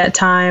 at that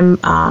time,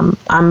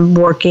 I'm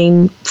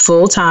working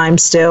full time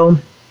still.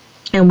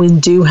 And we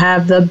do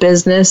have the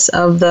business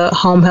of the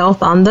home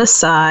health on the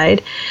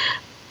side.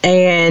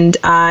 And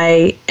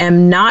I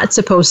am not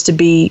supposed to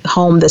be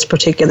home this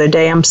particular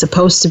day. I'm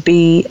supposed to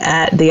be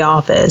at the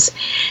office.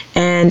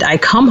 And I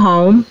come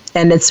home,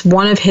 and it's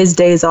one of his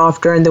days off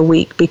during the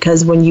week,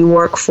 because when you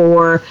work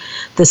for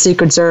the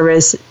Secret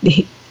Service,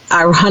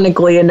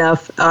 ironically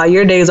enough,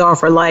 your days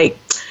off are like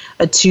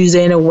a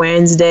Tuesday and a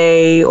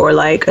Wednesday, or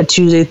like a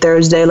Tuesday,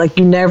 Thursday. Like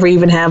you never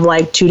even have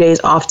like 2 days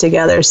off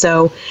together.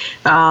 So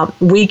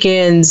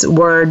weekends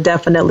were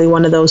definitely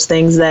one of those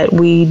things that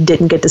we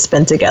didn't get to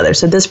spend together.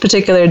 So this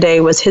particular day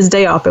was his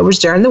day off. It was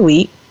during the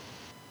week.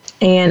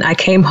 And I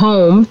came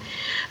home.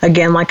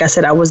 Again, like I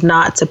said, I was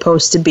not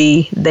supposed to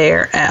be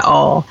there at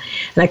all.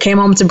 And I came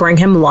home to bring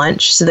him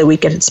lunch so that we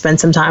could spend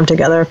some time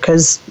together,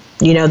 because,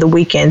 you know, the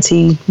weekends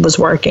he was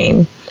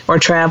working or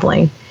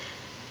traveling.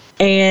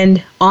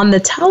 And on the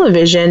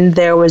television,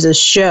 there was a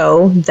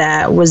show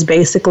that was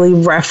basically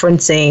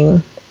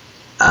referencing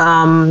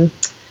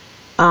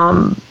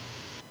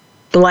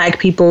Black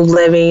people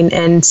living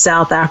in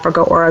South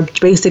Africa, or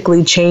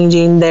basically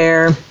changing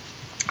their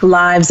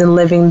lives and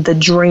living the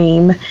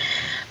dream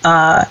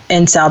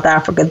in South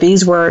Africa.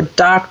 These were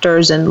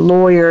doctors and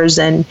lawyers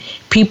and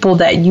people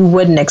that you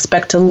wouldn't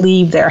expect to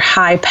leave their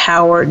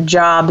high-powered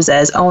jobs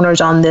as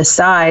owners on this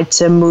side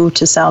to move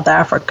to South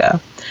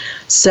Africa.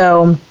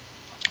 So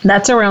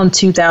that's around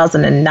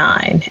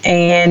 2009,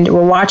 and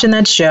we're watching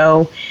that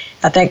show.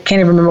 I can't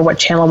even remember what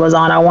channel it was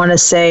on. I want to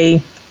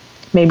say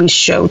maybe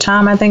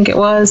Showtime, I think it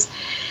was.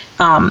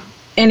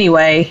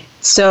 Anyway,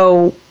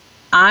 so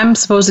I'm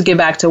supposed to get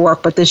back to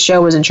work, but this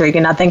show was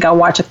intriguing. I think I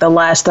watched like the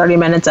last 30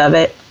 minutes of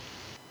it,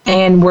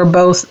 and we're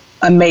both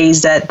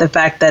amazed at the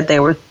fact that they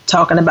were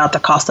talking about the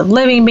cost of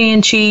living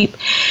being cheap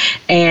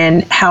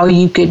and how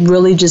you could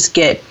really just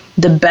get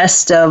the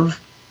best of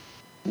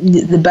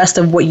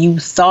what you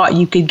thought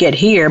you could get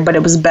here, but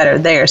it was better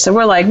there. So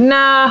we're like,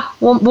 nah,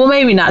 well,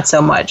 maybe not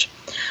so much.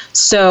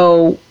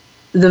 So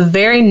the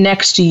very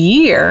next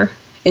year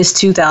is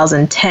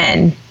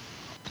 2010,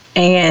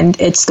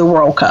 and it's the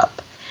World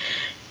Cup.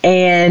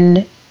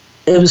 And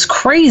it was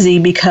crazy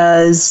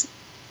because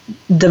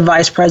the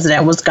vice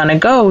president was going to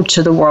go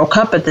to the World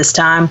Cup at this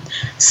time.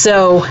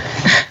 So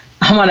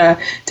I want to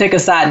take a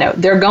side note.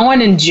 They're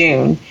going in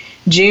June.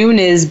 June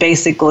is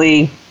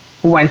basically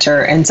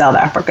winter in South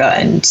Africa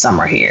and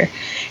summer here.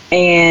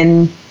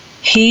 And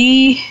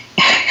he's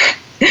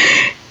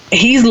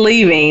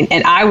leaving,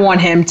 and I want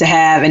him to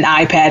have an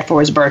iPad for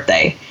his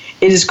birthday.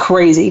 It is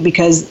crazy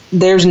because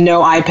there's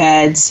no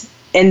iPads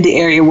in the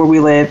area where we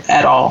live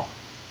at all.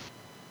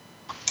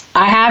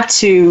 I have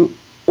to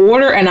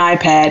order an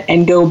iPad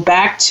and go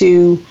back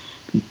to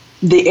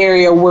the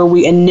area where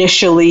we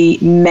initially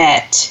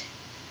met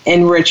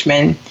in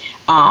Richmond.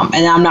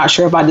 And I'm not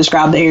sure if I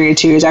described the area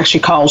to you. It's actually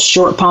called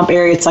Short Pump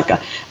area.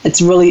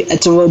 It's a really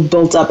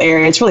built up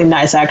area. It's really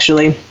nice,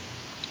 actually.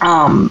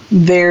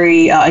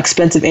 Very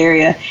expensive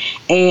area.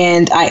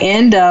 And I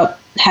end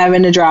up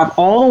having to drive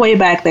all the way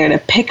back there to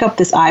pick up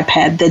this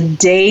iPad the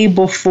day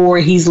before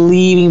he's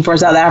leaving for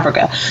South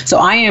Africa. So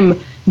I am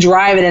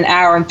driving an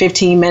hour and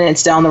 15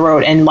 minutes down the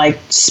road and like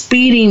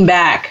speeding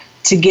back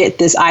to get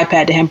this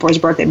iPad to him for his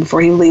birthday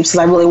before he leaves, because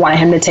I really wanted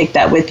him to take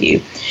that with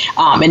you.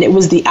 And it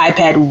was the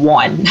iPad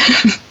 1.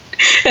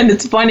 And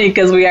it's funny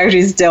because we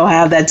actually still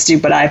have that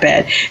stupid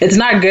iPad. It's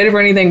not good for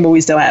anything, but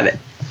we still have it.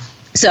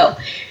 So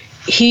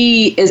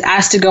he is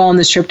asked to go on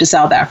this trip to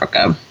South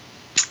Africa.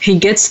 He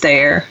gets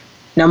there.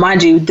 Now,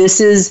 mind you, this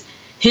is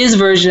his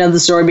version of the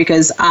story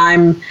because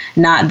I'm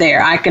not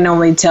there. I can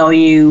only tell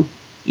you,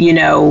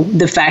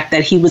 the fact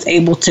that he was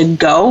able to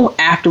go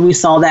after we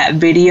saw that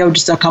video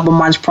just a couple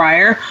months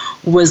prior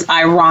was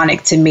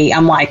ironic to me.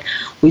 I'm like,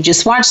 we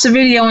just watched the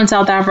video in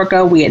South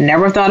Africa. We had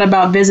never thought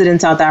about visiting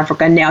South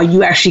Africa. Now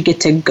you actually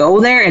get to go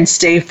there and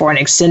stay for an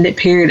extended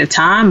period of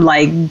time.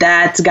 Like,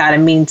 that's got to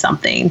mean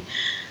something.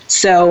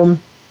 So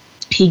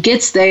he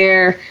gets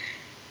there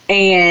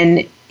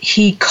and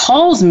he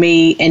calls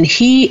me, and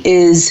he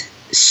is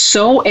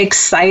so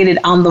excited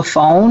on the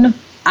phone.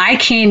 I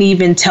can't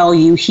even tell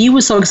you. He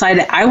was so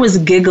excited. I was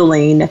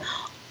giggling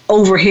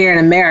over here in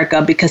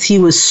America because he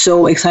was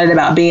so excited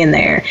about being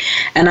there.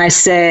 And I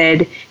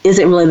said, is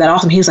it really that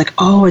awesome? He was like,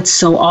 oh, it's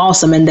so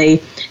awesome. And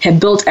they had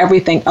built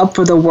everything up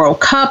for the World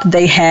Cup.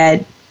 They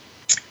had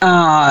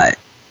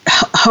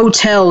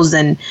hotels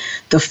and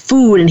the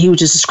food. And he was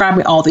just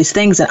describing all these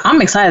things. And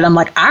I'm excited. I'm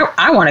like,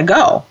 I want to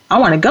go. I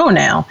want to go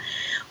now.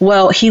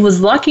 Well, he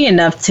was lucky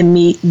enough to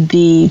meet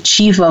the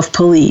chief of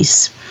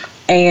police.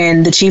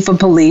 And the chief of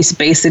police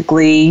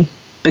basically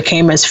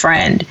became his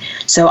friend.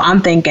 So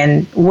I'm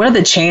thinking, what are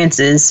the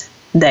chances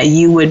that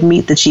you would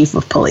meet the chief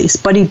of police?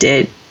 But he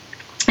did.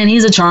 And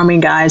he's a charming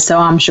guy, so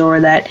I'm sure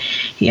that,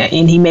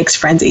 and he makes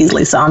friends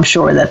easily, so I'm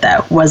sure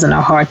that wasn't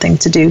a hard thing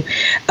to do.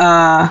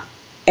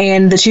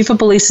 And the chief of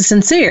police is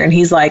sincere, and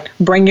he's like,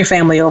 bring your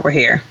family over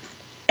here.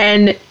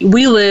 And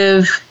we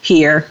live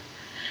here,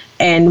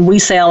 and we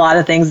say a lot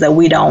of things that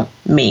we don't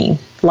mean.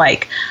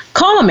 Like,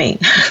 call me,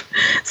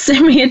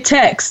 send me a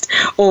text,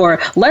 or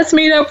let's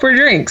meet up for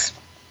drinks.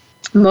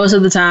 Most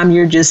of the time,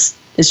 it's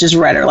just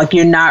rhetoric. Like,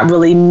 you're not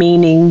really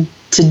meaning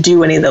to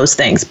do any of those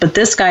things. But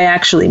this guy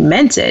actually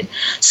meant it.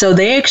 So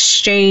they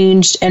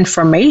exchanged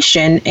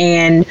information,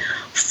 and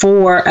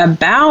for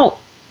about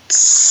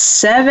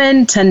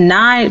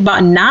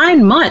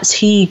 9 months,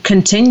 he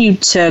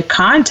continued to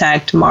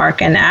contact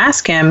Mark and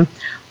ask him,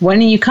 when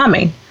are you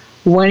coming?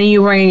 When are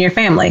you bringing your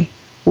family?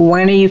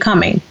 When are you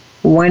coming?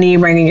 When are you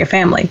bringing your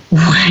family?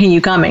 When are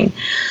you coming?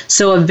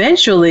 So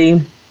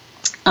eventually,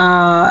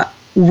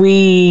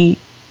 we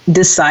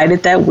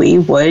decided that we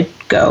would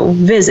go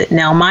visit.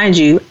 Now, mind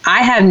you,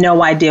 I have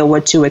no idea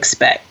what to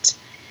expect.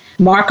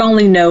 Mark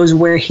only knows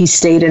where he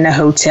stayed in a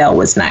hotel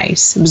was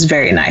nice. It was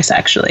very nice,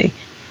 actually.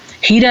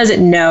 He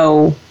doesn't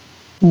know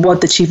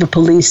what the chief of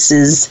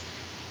police's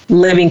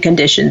living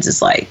conditions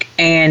is like.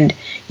 And,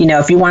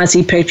 if you want to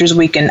see pictures,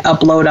 we can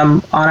upload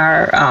them on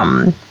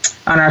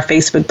our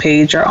Facebook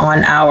page or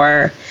on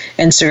our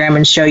Instagram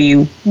and show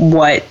you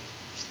what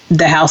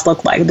the house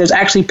looked like. There's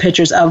actually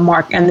pictures of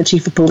Mark and the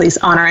chief of police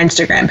on our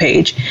Instagram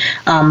page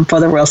for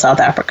the Real South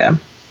Africa.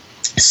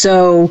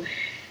 So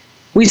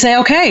we say,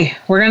 okay,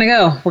 we're going to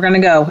go. We're going to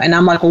go. And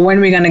I'm like, well, when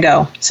are we going to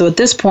go? So at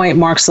this point,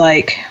 Mark's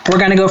like, we're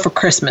going to go for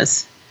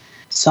Christmas.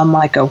 So I'm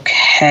like,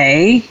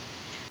 okay.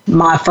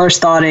 My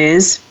first thought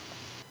is,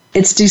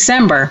 it's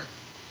December.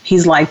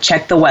 He's like,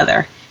 check the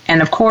weather.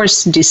 And of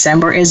course,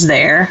 December is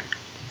there.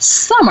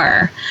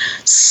 Summer.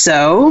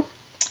 So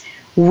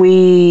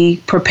we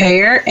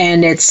prepare,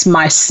 and it's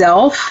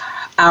myself,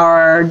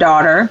 our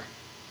daughter,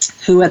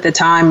 who at the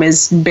time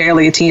is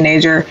barely a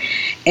teenager,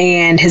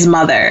 and his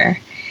mother.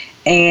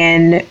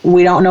 and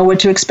we don't know what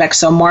to expect.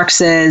 So Mark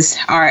says,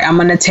 all right, I'm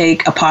going to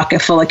take a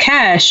pocket full of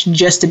cash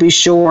just to be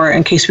sure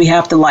in case we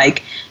have to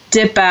like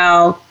dip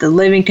out, the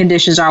living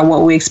conditions are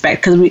what we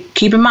expect. Because we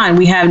keep in mind,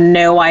 we have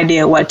no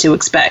idea what to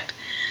expect.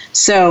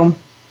 So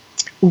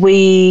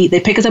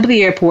they pick us up at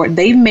the airport.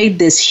 They've made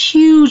this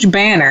huge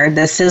banner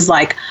that says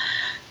like,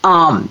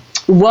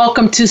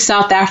 welcome to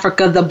South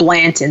Africa, the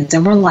Blantons.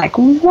 And we're like,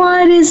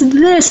 what is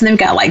this? And they've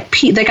got like,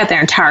 they got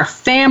their entire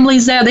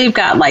families there. They've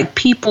got like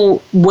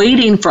people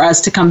waiting for us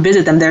to come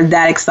visit them. They're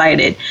that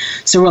excited.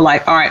 So we're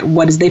like, all right,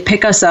 what is, they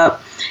pick us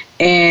up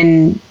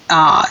in 2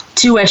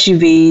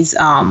 SUVs.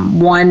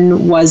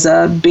 One was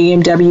a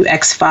BMW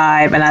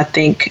X5, and I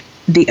think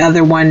the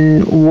other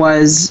one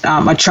was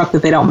a truck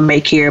that they don't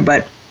make here,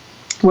 but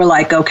we're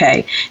like,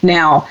 okay,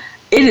 now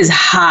it is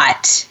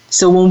hot.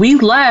 So when we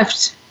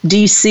left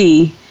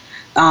DC,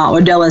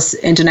 or Dallas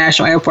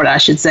International Airport, I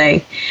should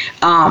say,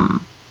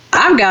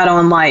 I've got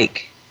on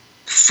like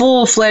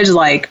full-fledged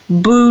like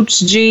boots,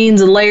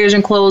 jeans, layers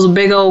and clothes, a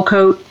big old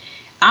coat.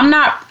 I'm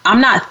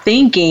not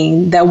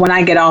thinking that when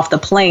I get off the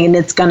plane,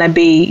 it's going to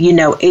be,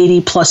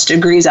 80 plus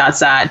degrees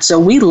outside. So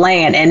we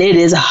land and it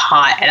is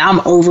hot and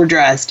I'm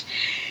overdressed.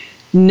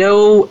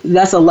 No,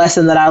 that's a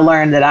lesson that I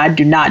learned, that I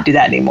do not do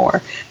that anymore.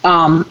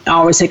 I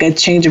always take a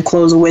change of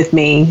clothes with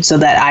me so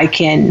that I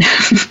can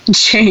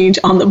change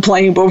on the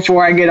plane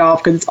before I get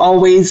off, because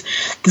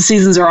the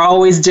seasons are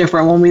always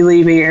different when we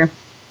leave here.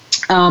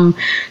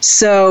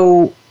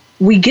 So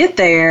we get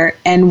there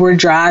and we're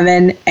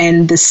driving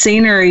and the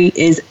scenery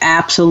is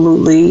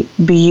absolutely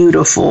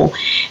beautiful.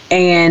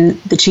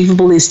 And the chief of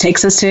police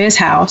takes us to his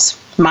house.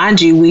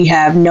 Mind you, we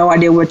have no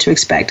idea what to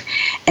expect.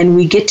 And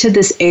we get to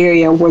this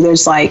area where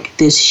there's like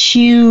this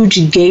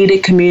huge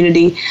gated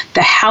community.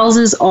 The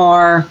houses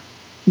are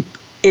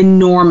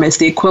enormous,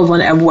 the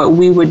equivalent of what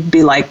we would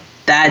be like,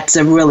 that's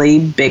a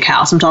really big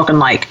house. I'm talking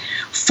like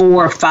 4,000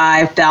 or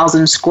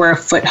 5,000 square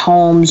foot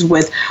homes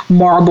with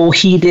marble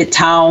heated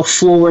tile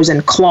floors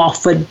and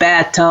clawfoot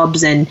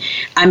bathtubs. And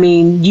I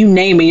mean, you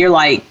name it, you're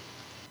like,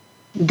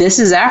 this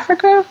is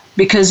Africa?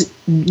 Because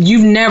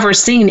you've never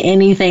seen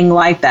anything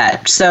like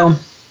that. So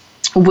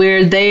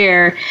we're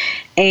there,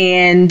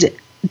 and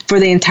for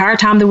the entire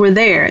time that we're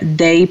there,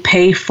 they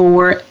pay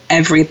for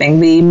everything.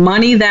 The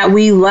money that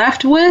we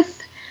left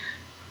with,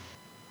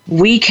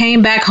 we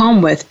came back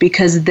home with,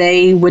 because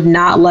they would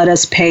not let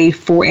us pay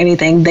for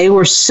anything. They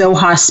were so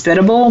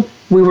hospitable.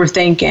 We were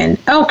thinking,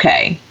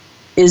 okay,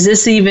 is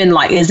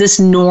this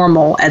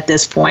normal at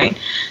this point?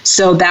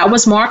 So that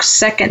was Mark's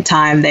second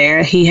time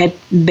there. He had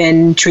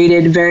been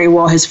treated very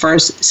well his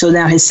first, so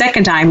now his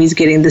second time he's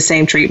getting the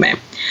same treatment.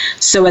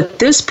 So at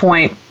this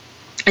point,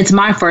 it's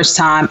my first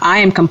time. I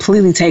am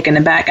completely taken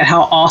aback at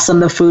how awesome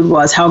the food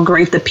was, how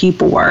great the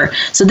people were.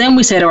 So then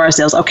we say to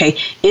ourselves, okay,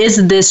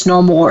 is this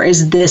normal or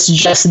is this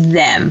just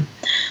them?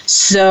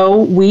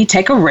 So we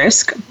take a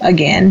risk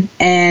again,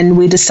 and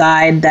we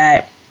decide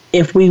that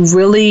if we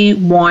really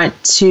want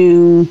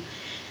to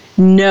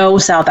know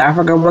South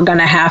Africa, we're going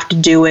to have to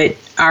do it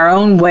our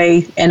own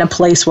way in a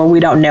place where we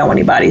don't know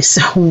anybody.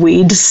 So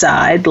we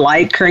decide,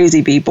 like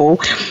crazy people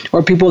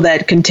or people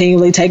that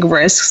continually take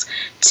risks,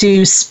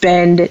 to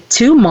spend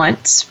 2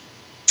 months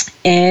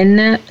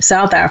in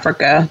South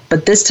Africa.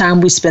 But this time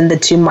we spend the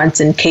 2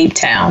 months in Cape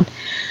Town.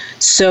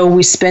 So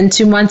we spend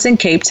 2 months in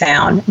Cape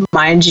Town.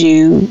 Mind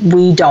you,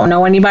 we don't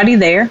know anybody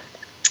there.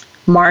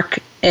 Mark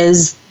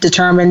is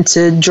determined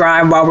to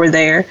drive while we're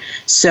there.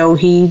 So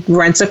he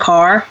rents a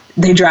car.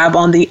 They drive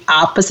on the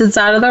opposite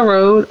side of the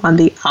road, on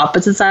the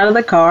opposite side of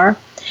the car.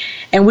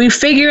 And we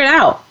figure it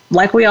out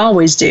like we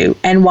always do.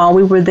 And while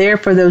we were there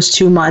for those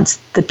 2 months,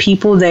 the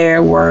people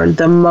there were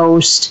the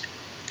most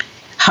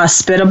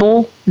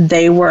hospitable.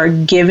 They were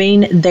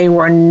giving. They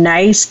were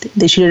nice.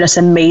 They treated us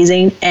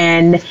amazing.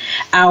 And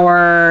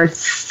our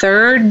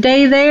third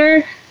day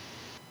there,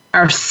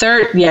 a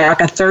third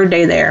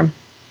day there,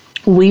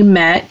 we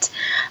met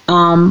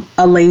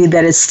a lady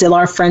that is still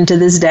our friend to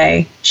this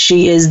day.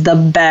 She is the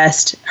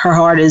best. Her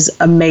heart is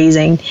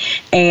amazing.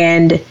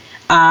 And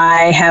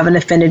I have an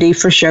affinity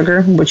for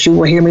sugar, which you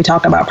will hear me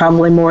talk about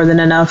probably more than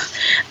enough.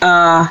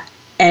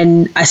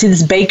 And I see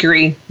this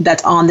bakery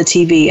that's on the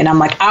TV, and I'm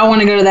like, I want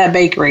to go to that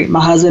bakery.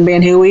 My husband,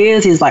 being who he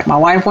is, he's like, my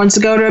wife wants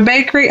to go to a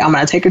bakery, I'm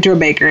going to take her to a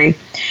bakery.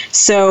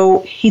 So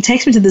he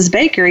takes me to this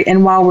bakery,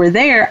 and while we're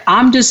there,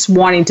 I'm just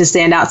wanting to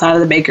stand outside of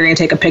the bakery and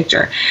take a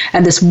picture.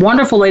 And this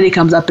wonderful lady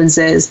comes up and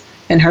says,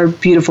 in her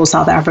beautiful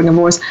South African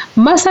voice,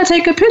 "Must I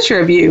take a picture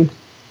of you?"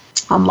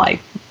 I'm like,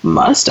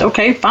 must?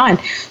 Okay, fine.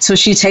 So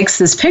she takes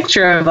this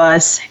picture of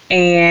us,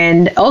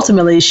 and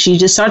ultimately she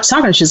just starts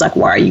talking. She's like,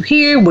 why are you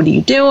here? What are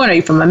you doing? Are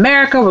you from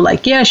America? We're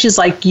like, yeah. She's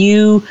like,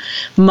 you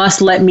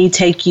must let me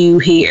take you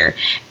here.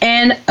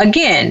 And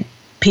again,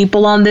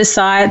 people on this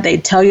side, they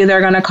tell you they're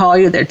going to call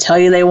you. They tell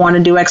you they want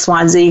to do X,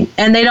 Y, and Z,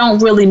 and they don't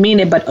really mean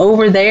it. But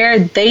over there,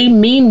 they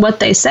mean what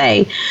they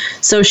say.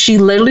 So she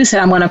literally said,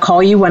 I'm going to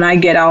call you when I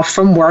get off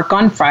from work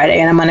on Friday,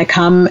 and I'm going to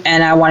come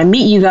and I want to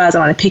meet you guys. I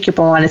want to pick you up.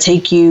 I want to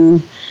take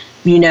you,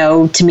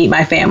 to meet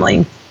my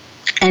family.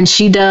 And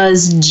she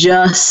does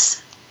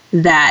just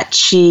that.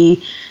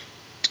 She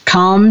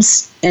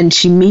comes and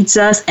she meets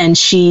us, and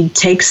she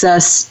takes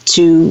us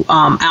to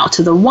out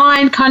to the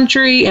wine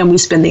country, and we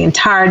spend the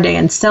entire day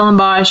in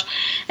Stellenbosch,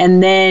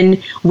 and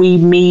then we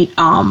meet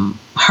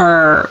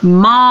her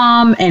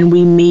mom, and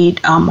we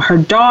meet her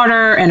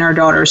daughter and her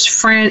daughter's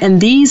friend.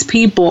 And these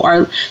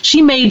people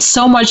she made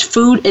so much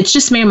food. It's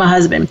just me and my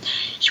husband.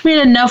 She made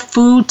enough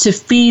food to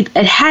feed,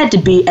 it had to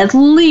be at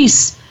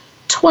least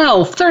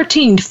 12,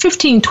 13,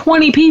 15,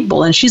 20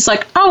 people. And she's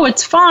like, oh,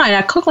 it's fine.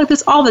 I cook like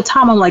this all the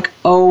time. I'm like,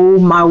 oh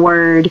my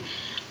word.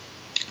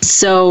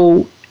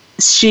 So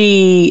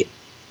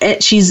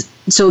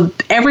so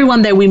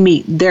everyone that we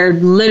meet, they're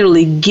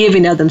literally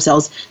giving of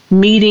themselves,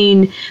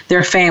 meeting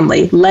their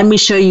family. Let me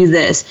show you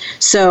this.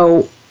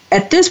 So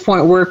at this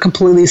point, we're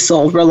completely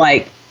sold. We're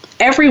like,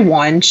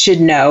 everyone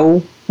should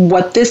know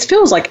what this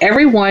feels like.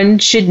 Everyone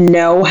should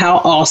know how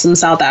awesome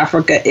South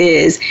Africa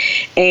is.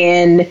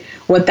 And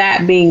with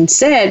that being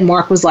said,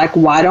 Mark was like,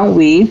 why don't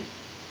we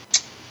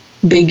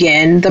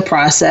begin the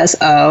process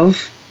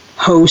of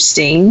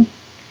hosting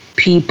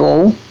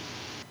people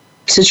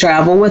to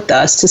travel with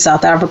us to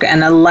South Africa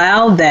and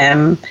allow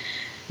them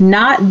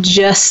not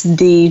just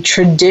the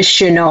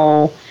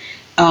traditional,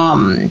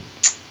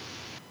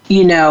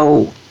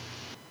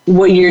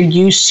 what you're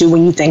used to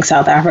when you think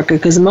South Africa,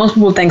 because most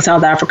people think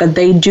South Africa,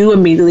 they do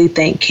immediately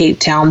think Cape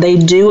Town, they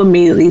do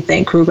immediately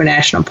think Kruger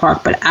National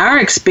Park, but our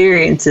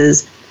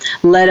experiences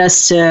led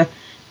us to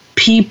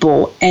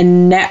people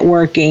and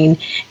networking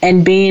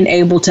and being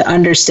able to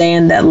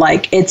understand that,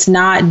 like, it's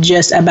not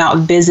just about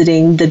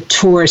visiting the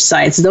tourist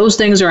sites. Those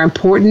things are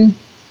important,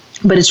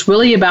 but it's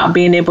really about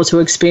being able to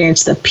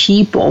experience the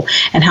people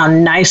and how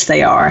nice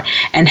they are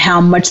and how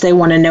much they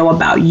want to know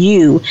about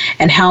you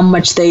and how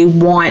much they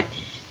want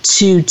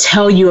to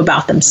tell you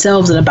about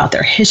themselves and about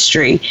their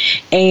history.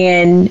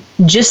 And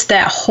just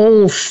that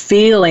whole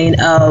feeling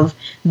of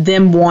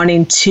them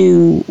wanting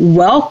to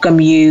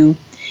welcome you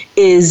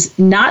is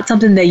not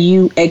something that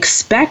you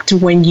expect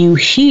when you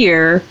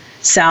hear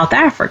South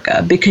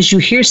Africa, because you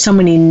hear so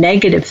many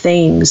negative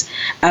things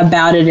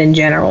about it in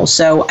general.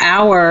 So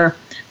our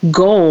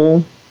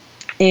goal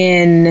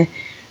in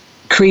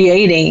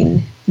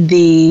creating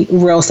the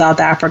Real South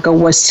Africa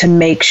was to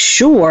make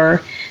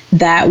sure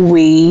that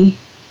we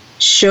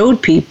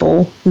showed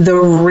people the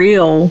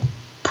real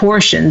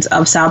portions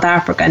of South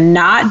Africa,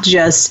 not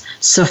just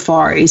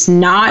safaris,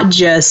 not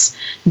just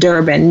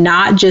Durban,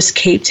 not just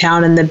Cape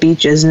Town and the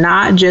beaches,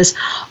 not just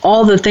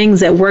all the things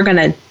that we're going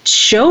to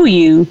show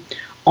you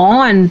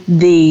on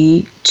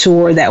the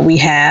tour that we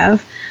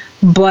have,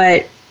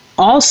 but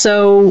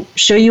also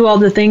show you all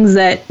the things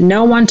that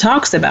no one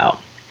talks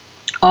about.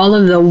 All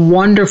of the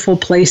wonderful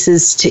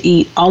places to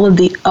eat, all of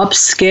the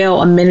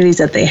upscale amenities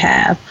that they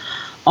have,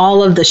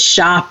 all of the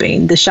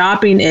shopping. The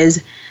shopping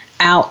is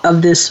out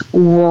of this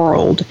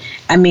world.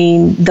 I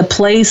mean, the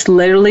place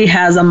literally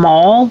has a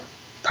mall,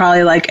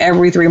 probably like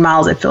every 3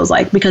 miles, it feels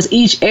like, because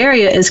each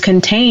area is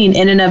contained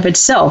in and of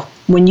itself.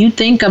 When you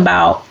think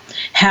about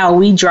how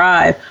we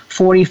drive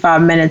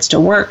 45 minutes to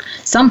work,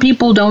 some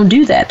people don't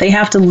do that. They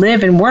have to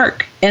live and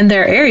work in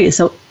their area.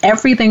 So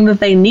everything that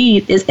they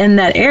need is in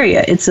that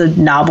area. It's a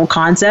novel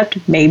concept,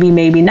 maybe,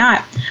 maybe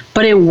not,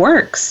 but it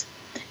works.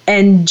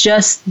 And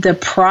just the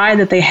pride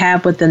that they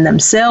have within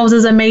themselves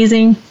is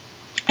amazing.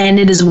 And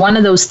it is one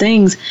of those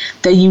things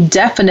that you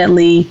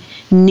definitely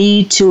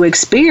need to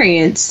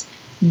experience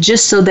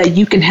just so that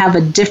you can have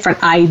a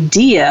different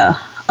idea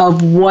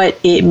of what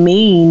it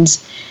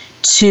means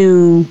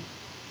to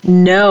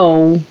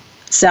know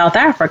South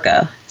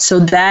Africa. So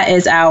that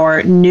is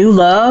our new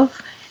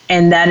love.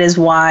 And that is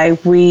why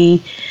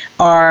we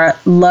are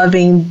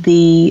loving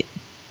the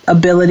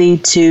ability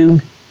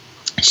to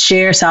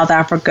share South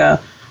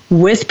Africa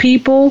with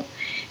people.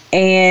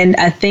 And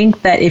I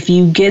think that if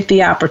you get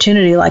the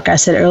opportunity, like I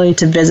said earlier,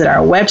 to visit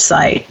our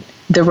website,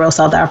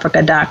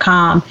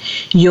 therealsouthafrica.com,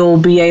 you'll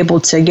be able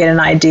to get an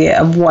idea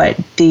of what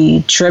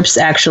the trips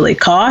actually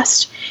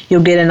cost.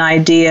 You'll get an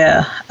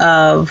idea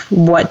of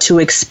what to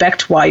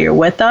expect while you're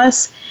with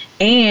us.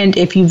 And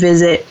if you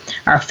visit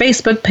our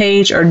Facebook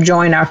page or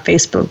join our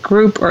Facebook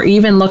group or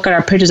even look at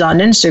our pictures on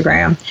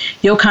Instagram,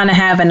 you'll kind of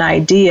have an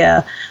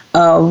idea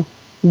of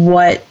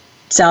what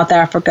South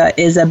Africa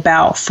is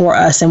about for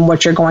us and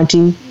what you're going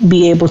to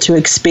be able to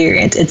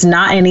experience. It's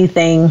not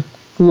anything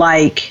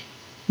like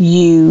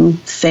you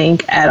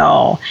think at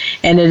all.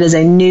 And it is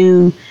a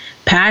new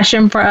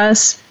passion for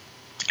us.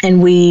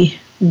 And we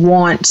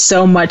want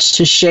so much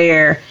to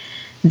share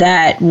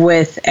that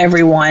with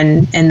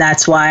everyone. And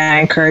that's why I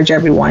encourage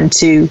everyone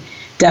to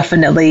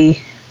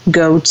definitely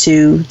go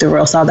to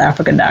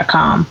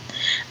therealsouthafrica.com.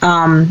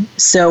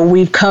 So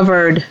we've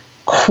covered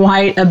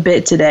quite a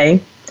bit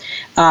today.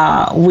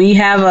 We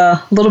have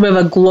a little bit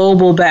of a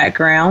global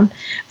background.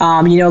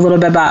 You know a little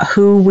bit about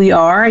who we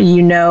are.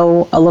 You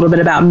know a little bit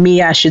about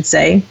me, I should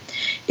say.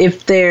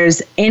 If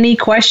there's any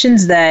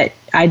questions that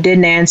I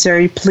didn't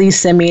answer, please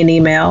send me an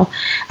email.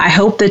 I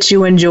hope that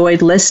you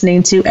enjoyed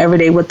listening to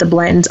Everyday with the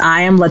Blantons.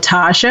 I am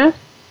Latasha,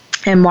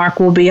 and Mark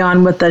will be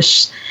on with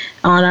us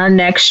on our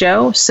next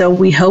show. So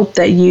we hope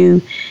that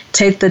you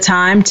take the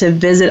time to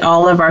visit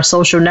all of our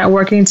social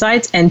networking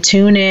sites and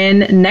tune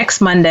in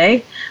next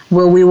Monday,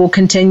 where we will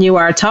continue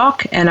our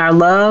talk and our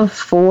love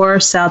for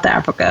South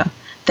Africa.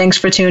 Thanks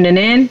for tuning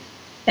in.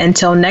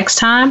 Until next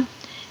time,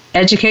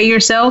 educate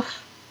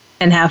yourself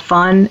and have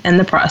fun in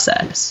the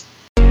process.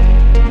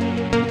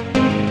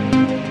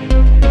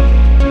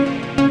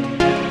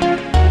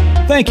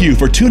 Thank you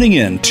for tuning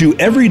in to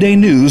Everyday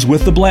News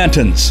with the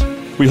Blantons.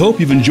 We hope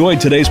you've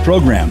enjoyed today's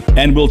program,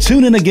 and we'll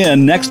tune in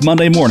again next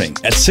Monday morning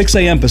at 6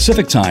 a.m.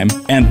 Pacific Time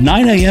and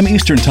 9 a.m.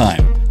 Eastern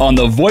Time on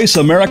the Voice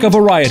America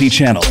Variety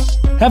Channel.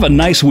 Have a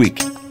nice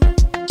week.